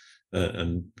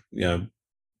 and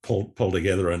pull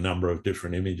together a number of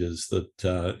different images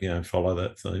that follow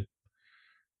that theme.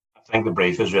 I think the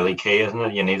brief is really key, isn't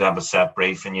it? You need to have a set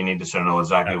brief, and you need to sort of know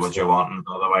exactly what you want, and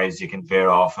otherwise you can veer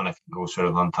off and it can go sort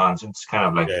of on tangents. Kind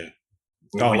of like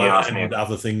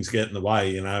other things get in the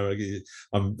way.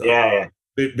 I'm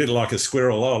bit like a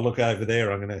squirrel. Oh, look over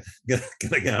there! I'm gonna go.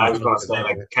 I was going to say,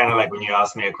 kind of like when you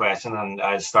ask me a question, and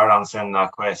I start answering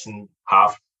that question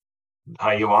half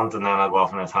how you want, and then I go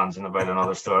off on a tangent about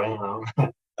another story.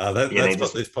 That's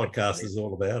what this podcast is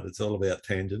all about. It's all about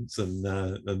tangents and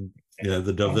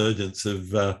the divergence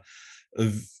of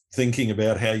thinking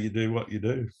about how you do what you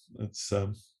do. It's I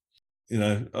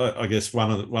guess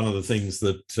one of the things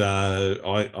that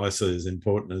I see as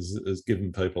important is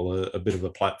giving people a bit of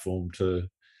a platform to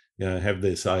have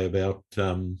their say about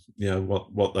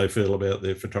what they feel about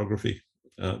their photography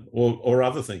or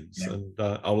other things. Yeah. And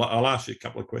I'll ask you a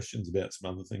couple of questions about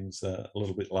some other things a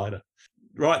little bit later.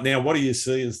 Right now, what do you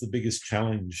see as the biggest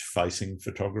challenge facing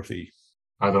photography?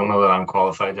 I don't know that I'm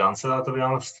qualified to answer that, to be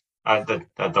honest. I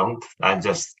don't. I'm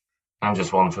just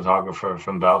one photographer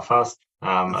from Belfast.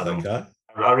 Okay.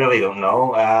 I really don't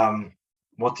know.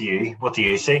 What do you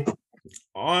see?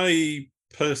 I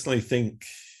personally think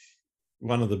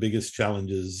one of the biggest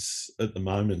challenges at the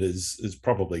moment is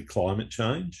probably climate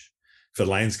change for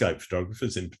landscape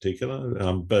photographers in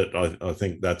particular. But I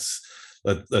think that's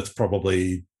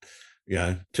probably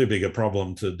too big a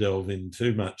problem to delve in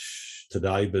too much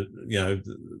today. But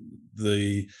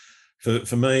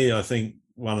for me, I think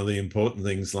one of the important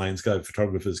things landscape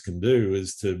photographers can do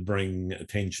is to bring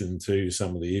attention to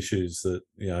some of the issues that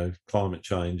climate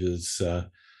change is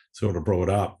sort of brought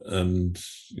up. And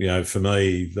for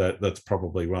me, that's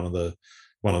probably one of the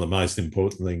most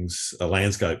important things a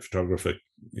landscape photographer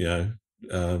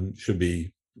should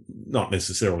be not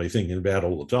necessarily thinking about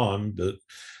all the time, but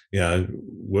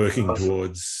working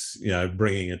towards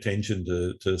bringing attention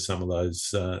to some of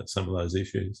those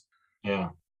issues. Yeah.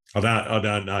 I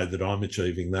don't know that I'm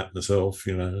achieving that myself,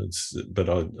 but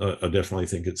I definitely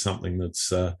think it's something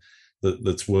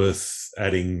that's worth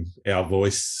adding our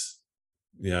voice,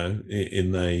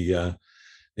 in the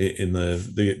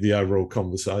overall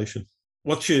conversation.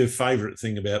 What's your favourite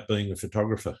thing about being a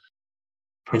photographer?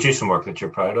 Producing work that you're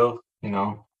proud of,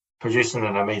 producing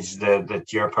an image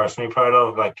that you're personally proud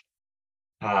of. Like,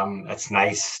 it's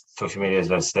nice. Social media,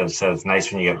 as I said, it's nice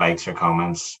when you get likes or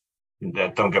comments.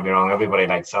 Don't get me wrong, everybody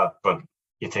likes that, but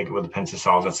you take it with a pinch of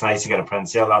salt. It's nice to get a print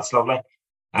sale. That's lovely.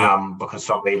 Because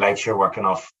somebody likes your work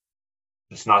enough.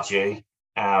 It's not you.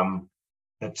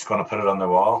 It's going to put it on the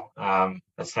wall.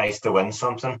 It's nice to win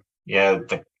something. Yeah,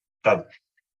 that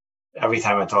every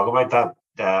time I talk about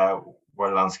that,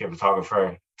 World Landscape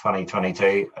Photographer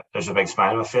 2022, there's a big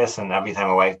smile on my face, and every time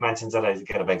my wife mentions it, I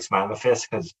get a big smile on my face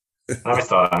because I never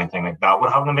thought anything like that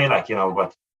would happen to me. Like,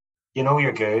 but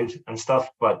you're good and stuff,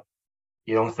 but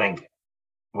you don't think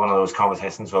one of those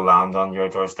competitions will land on your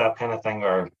doorstep, kind of thing,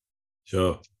 or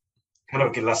sure. Could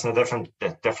have listened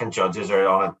to different judges,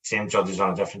 or same judges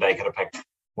on a different day could have picked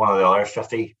one of the other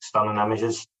 50 stunning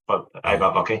images, but I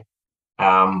got lucky.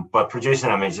 But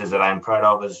producing images that I'm proud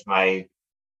of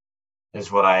that's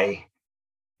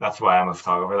why I'm a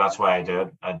photographer. That's why I do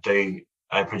it.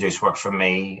 I produce work for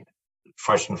me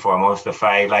first and foremost. If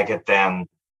I like it, then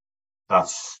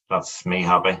that's me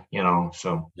happy,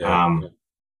 so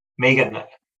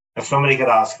if somebody could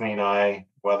ask me now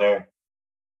whether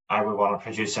I would want to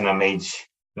produce an image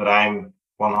that I'm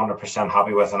 100%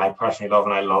 happy with and I personally love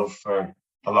and I love for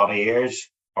a lot of years,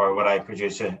 or would I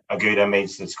produce a good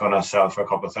image that's going to sell for a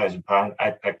couple of £1,000,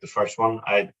 I'd pick the first one.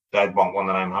 I'd want one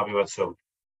that I'm happy with, so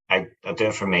I do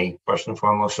it for me first and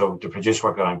foremost. So to produce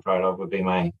work that I'm proud of would be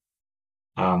my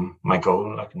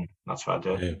goal. That's what I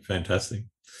do. Yeah, fantastic.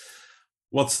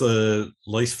 What's the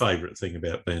least favourite thing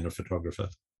about being a photographer?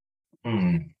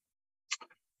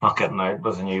 Not getting out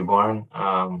with a newborn.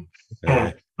 Not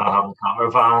having a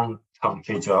camera van, having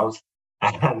 2 jobs.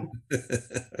 No,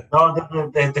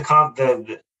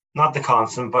 not the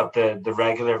constant, but the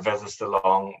regular visits to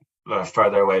long,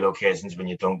 further away locations when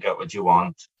you don't get what you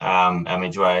want,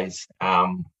 image-wise.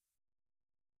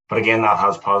 But again, that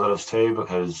has positives too,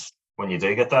 because when you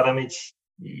do get that image,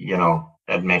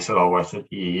 it makes it all worth it.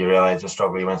 You realise the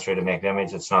struggle you went through to make the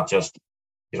image. It's not just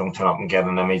you don't turn up and get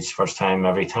an image first time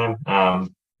every time.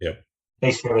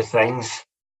 These sort of things,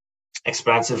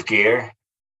 expensive gear,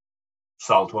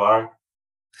 salt water,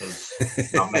 is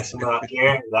not mixing with that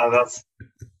gear. That's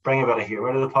bring a bit of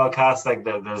humour to the podcast. Like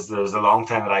there's a long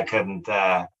time that I couldn't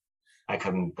have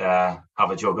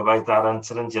a joke about that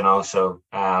incident, So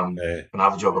can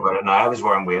have a joke about it now. I was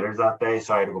wearing waders that day.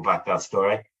 Sorry to go back to that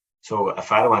story. So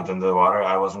if I went into the water,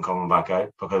 I wasn't coming back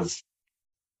out because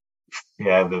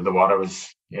the water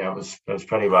was it was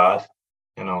pretty bad.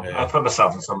 I put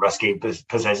myself in some risky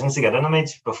positions to get an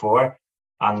image before,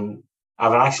 and I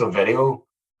have an actual video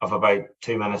of about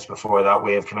 2 minutes before that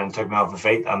wave came in and took me off my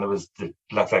feet, and it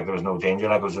looked like there was no danger.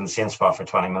 Like I was in the same spot for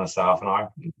 20 minutes to half an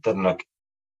hour. It didn't look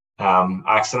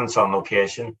accidents on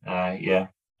location. It's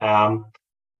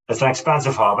an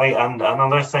expensive hobby, and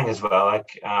another thing as well.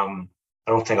 Like I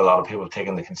don't think a lot of people take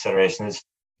into consideration is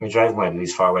we drive away to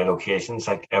these faraway locations.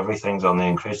 Like everything's on the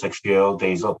increase, like fuel,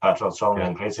 diesel, petrol, it's on the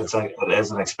increase. It is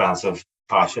an expensive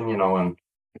passion,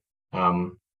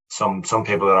 and some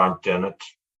people that aren't doing it,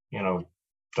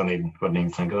 wouldn't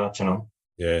even think of that,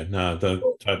 Yeah, no, but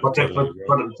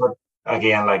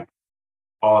again, like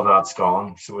all of that's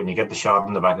gone. So when you get the shot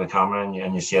in the back of the camera and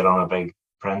you see it on a big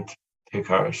print, who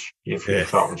cares? You've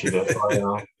thought what you did for,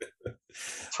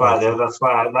 That's why I did. That's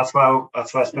why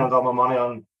I spent all my money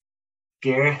on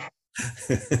gear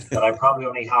that I probably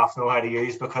only half know how to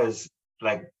use because,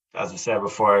 like as I said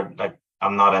before, like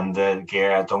I'm not in the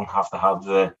gear. I don't have to have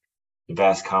the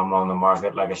best camera on the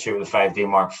market. Like I shoot with a 5D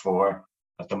Mark IV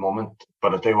at the moment,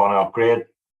 but I do want to upgrade.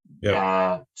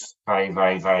 Very,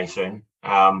 very, very soon.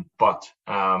 But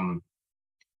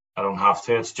I don't have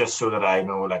to. It's just so that I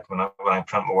know, like when I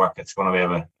print my work, it's going to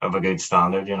be of a good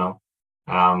standard,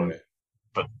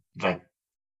 But like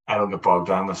I don't get bogged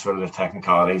down with sort of the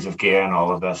technicalities of gear and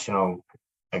all of this,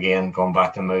 Again, going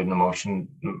back to mood and emotion,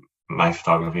 my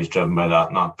photography is driven by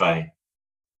that, not by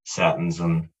settings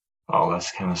and all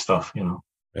this kind of stuff, I'm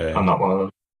not one of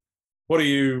those. What do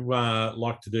you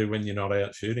like to do when you're not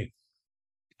out shooting?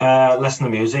 Listen to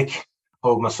music.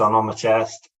 hold my son on my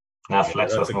chest. Netflix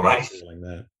That's with a my great wife. feeling,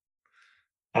 that.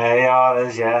 Yeah, it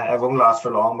is. Yeah, it won't last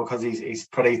for long because he's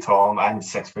pretty tall. I'm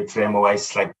 6'3", my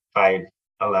wife's like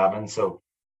 5'11", so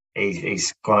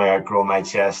he's going to outgrow my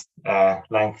chest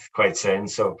length quite soon.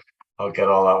 So I'll get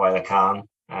all that while I can.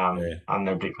 Yeah. And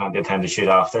there'll be plenty of time to shoot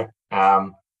after.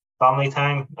 Family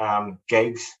time,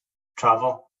 gigs,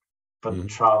 travel, but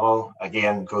travel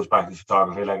again goes back to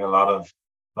photography. Like a lot of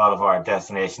our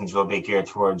destinations will be geared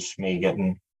towards me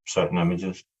getting certain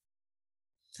images,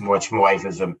 which my wife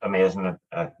is amazing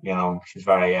at. She's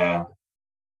very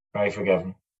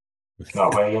forgiving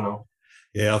that way.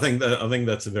 Yeah, I think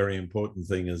that's a very important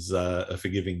thing, as a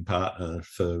forgiving partner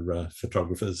for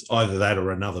photographers. Either that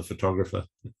or another photographer.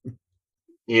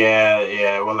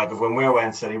 Yeah. Well, like when we were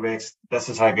in City Breaks, this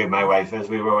is how good my wife is.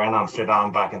 We were in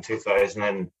Amsterdam back in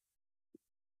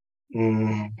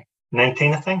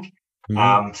 2019, I think.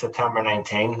 September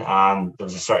 19, and there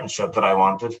was a certain ship that I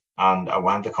wanted, and I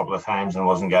went a couple of times and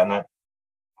wasn't getting it.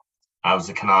 I was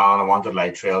the canal, and I wanted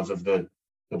light trails of the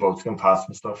boats going past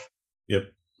and stuff.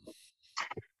 Yep.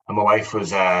 And my wife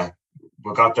was,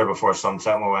 we got there before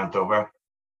sunset and we went over.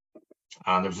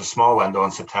 And there was a small window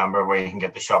in September where you can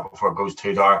get the shot before it goes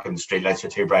too dark and the streetlights are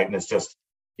too bright, and it's just,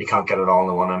 you can't get it all in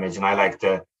the one image. And I like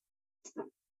to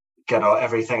get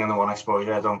everything in the one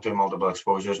exposure. I don't do multiple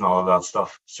exposures and all of that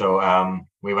stuff. So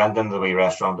we went into the wee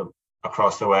restaurant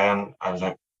across the way, and I was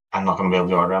like, I'm not going to be able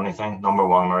to order anything. Number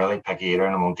one, I'm a really picky eater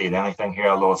and I won't eat anything here,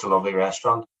 although it's a lovely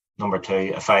restaurant. Number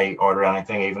two, if I order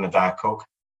anything, even a Diet Coke,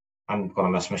 I'm going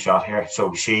to miss my shot here.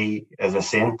 So she is a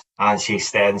saint, and she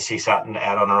stayed and she sat and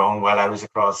ate on her own while I was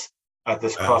across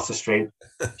the street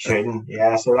shooting.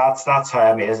 Yeah, so that's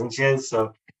how amazing she is.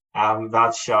 So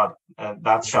that shot, a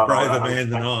braver man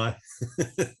than I.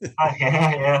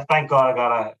 Yeah. Thank God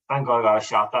I got a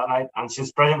shot that night. And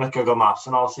she's brilliant with Google Maps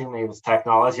and all. Seeing me with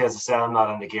technology, as I said, I'm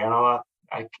not into gear and all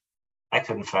that. I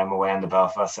couldn't find my way in the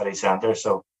Belfast city centre,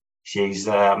 so she's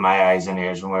my eyes and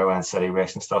ears when we went City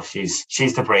Breaks and stuff.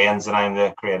 She's the brains and I'm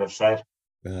the creative side.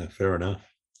 Fair enough.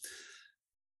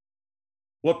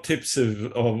 What tips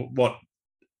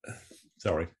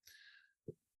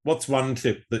what's one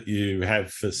tip that you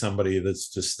have for somebody that's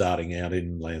just starting out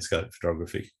in landscape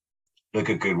photography? Look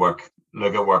at good work.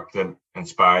 Look at work that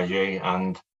inspires you,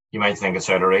 and you might think it's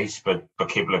out of reach, but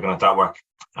keep looking at that work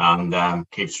and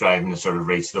keep striving to sort of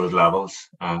reach those levels.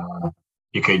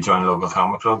 You could join a local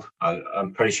camera club.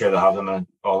 I'm pretty sure they have them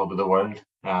all over the world.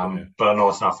 But I know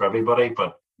it's not for everybody.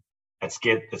 But it's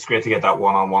great to get that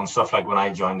one-on-one stuff. Like when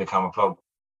I joined the camera club,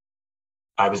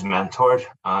 I was mentored,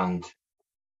 and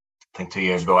I think 2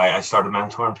 years ago I started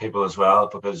mentoring people as well,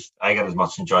 because I get as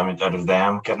much enjoyment out of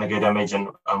them getting a good image and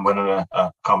winning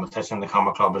a competition in the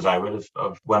camera club as I would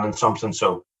of winning something.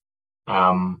 So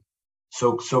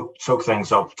soak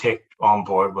things up, take on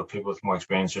board what people with more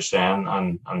experience are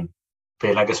saying, and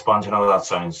be like a sponge. I know that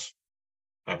sounds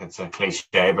like it's a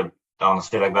cliche, but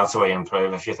honestly, like that's the way you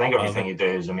improve. If you think everything you do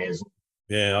is amazing.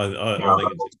 Yeah, I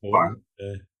think it's important.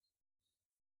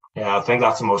 Yeah, I think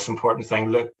that's the most important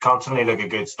thing. Constantly look at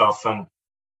good stuff and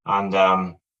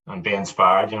be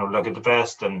inspired. Look at the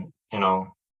best, and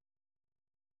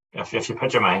if you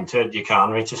put your mind to it, you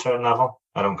can reach a certain level.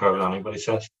 I don't care what anybody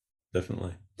says.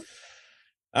 Definitely.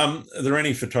 Are there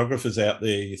any photographers out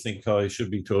there you think I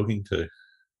should be talking to?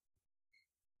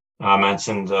 I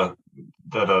mentioned that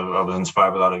I was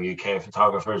inspired by a lot of UK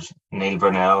photographers. Neil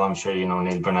Burnell, I'm sure you know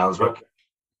Neil Burnell's work.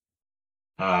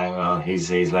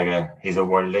 He's a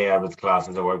worldly, I would class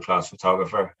as a world-class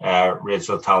photographer.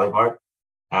 Rachel Talibart.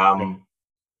 I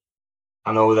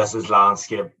know this is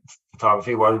landscape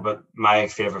photography world, but my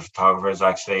favorite photographer is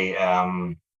actually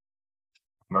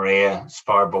Maria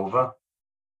Sparbova.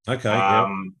 Okay.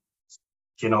 Do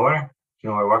you know her? Do you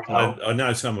know her work? No. I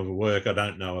know some of her work. I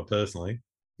don't know her personally.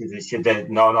 She did.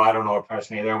 No, I don't know her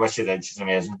personally either. I wish she did. She's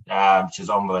amazing. She's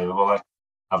unbelievable. I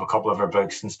have a couple of her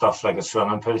books and stuff, like a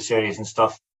swimming pool series and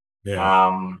stuff.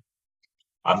 Yeah.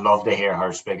 I'd love to hear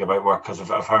her speak about work, because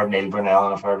I've heard Neil Burnell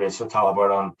and I've heard Rachel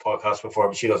Talibart on podcasts before,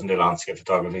 but she doesn't do landscape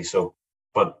photography. So,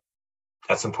 but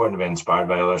it's important to be inspired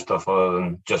by other stuff other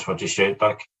than just what you shoot.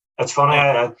 Like, it's funny.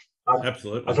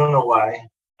 Absolutely. I don't know why.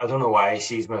 I don't know why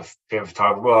she's my favorite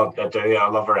photographer. Well, I do. I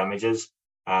love her images.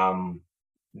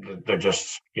 They're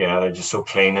just so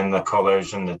clean in the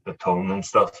colors and the tone and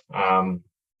stuff.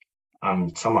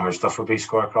 And some of her stuff would be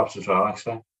square crops as well,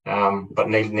 actually. But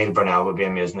Neil Burnell would be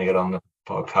amazing to get on the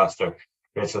podcast. Or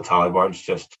Rachel Talibart's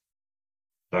just,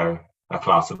 they're a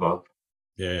class above.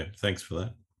 Yeah, thanks for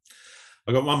that.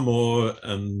 I got one more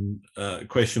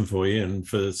question for you, and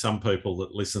for some people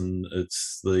that listen,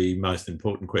 it's the most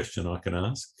important question I can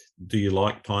ask. Do you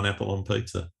like pineapple on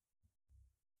pizza?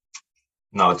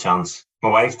 No chance. My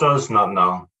wife does. Not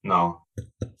no.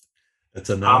 It's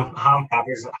a no. Ham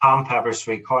peppers,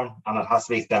 sweet corn, and it has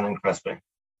to be thin and crispy.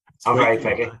 I'm very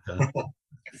picky. Okay.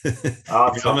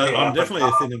 I'm definitely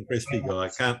a thin and crispy guy.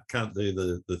 Can't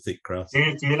do the thick crust.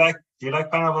 Do you like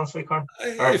pineapple and sweet corn? Do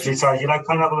you like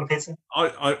pineapple and pizza?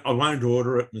 I won't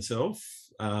order it myself,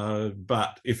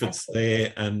 but if it's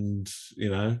there and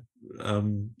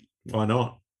why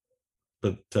not?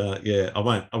 But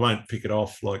I won't pick it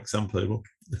off like some people.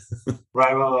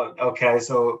 Right. Well, okay.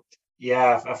 So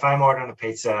yeah, if I'm ordering a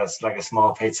pizza, it's like a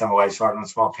small pizza. My wife's ordering a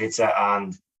small pizza,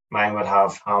 and mine would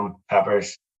have ham,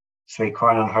 peppers, sweet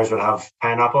corn, and hers would have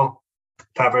pineapple,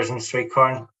 peppers, and sweet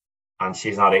corn. And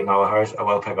she's not eating all of hers. I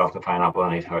will pick off the pineapple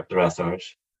and eat the rest of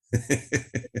hers.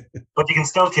 But you can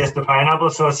still taste the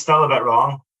pineapple, so it's still a bit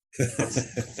wrong.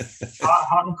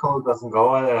 Hot and cold doesn't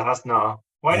go. It has no.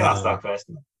 Why do you ask that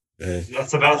question?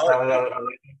 That's the best.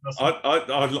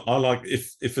 I like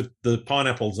if the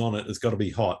pineapple's on it, it's got to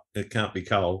be hot. It can't be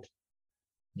cold.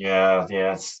 No,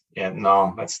 it's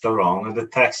still wrong. The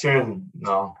texture,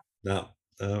 no. No.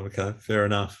 Okay, fair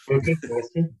enough.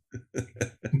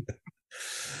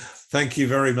 Thank you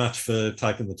very much for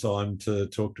taking the time to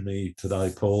talk to me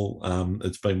today, Paul.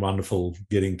 It's been wonderful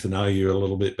getting to know you a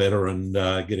little bit better and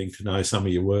getting to know some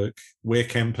of your work. Where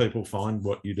can people find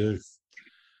what you do?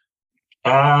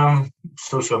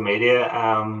 Social media,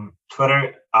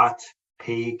 Twitter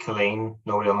 @PKilleen.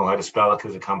 Nobody will know how to spell it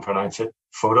because I can't pronounce it.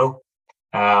 Photo.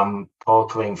 Paul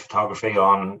Killeen Photography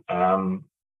on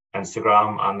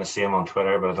Instagram, and the same on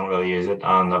Twitter, but I don't really use it.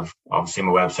 And I've obviously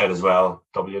my website as well,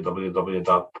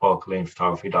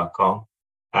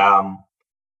 www.paulkilleenphotography.com.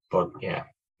 But yeah,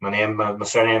 my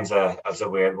surname's a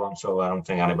weird one, so I don't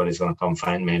think anybody's going to come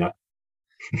find me now.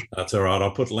 That's all right. I'll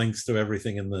put links to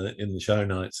everything in the show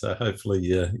notes, so hopefully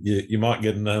you might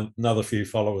get another few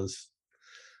followers.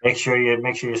 Make sure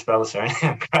you spell the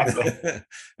surname correctly.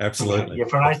 Absolutely. You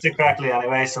pronounced it correctly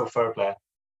anyway, so fair play.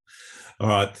 All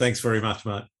right. Thanks very much,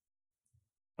 mate.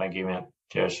 Thank you, man.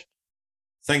 Cheers.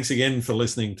 Thanks again for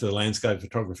listening to Landscape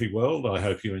Photography World. I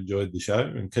hope you enjoyed the show,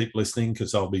 and keep listening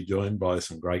because I'll be joined by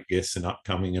some great guests in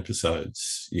upcoming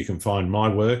episodes. You can find my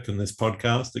work in this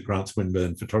podcast at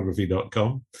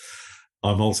grantswinburnephotography.com.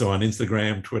 I'm also on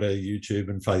Instagram, Twitter, YouTube,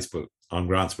 and Facebook. I'm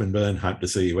Grant Swinburne. Hope to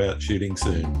see you out shooting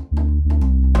soon.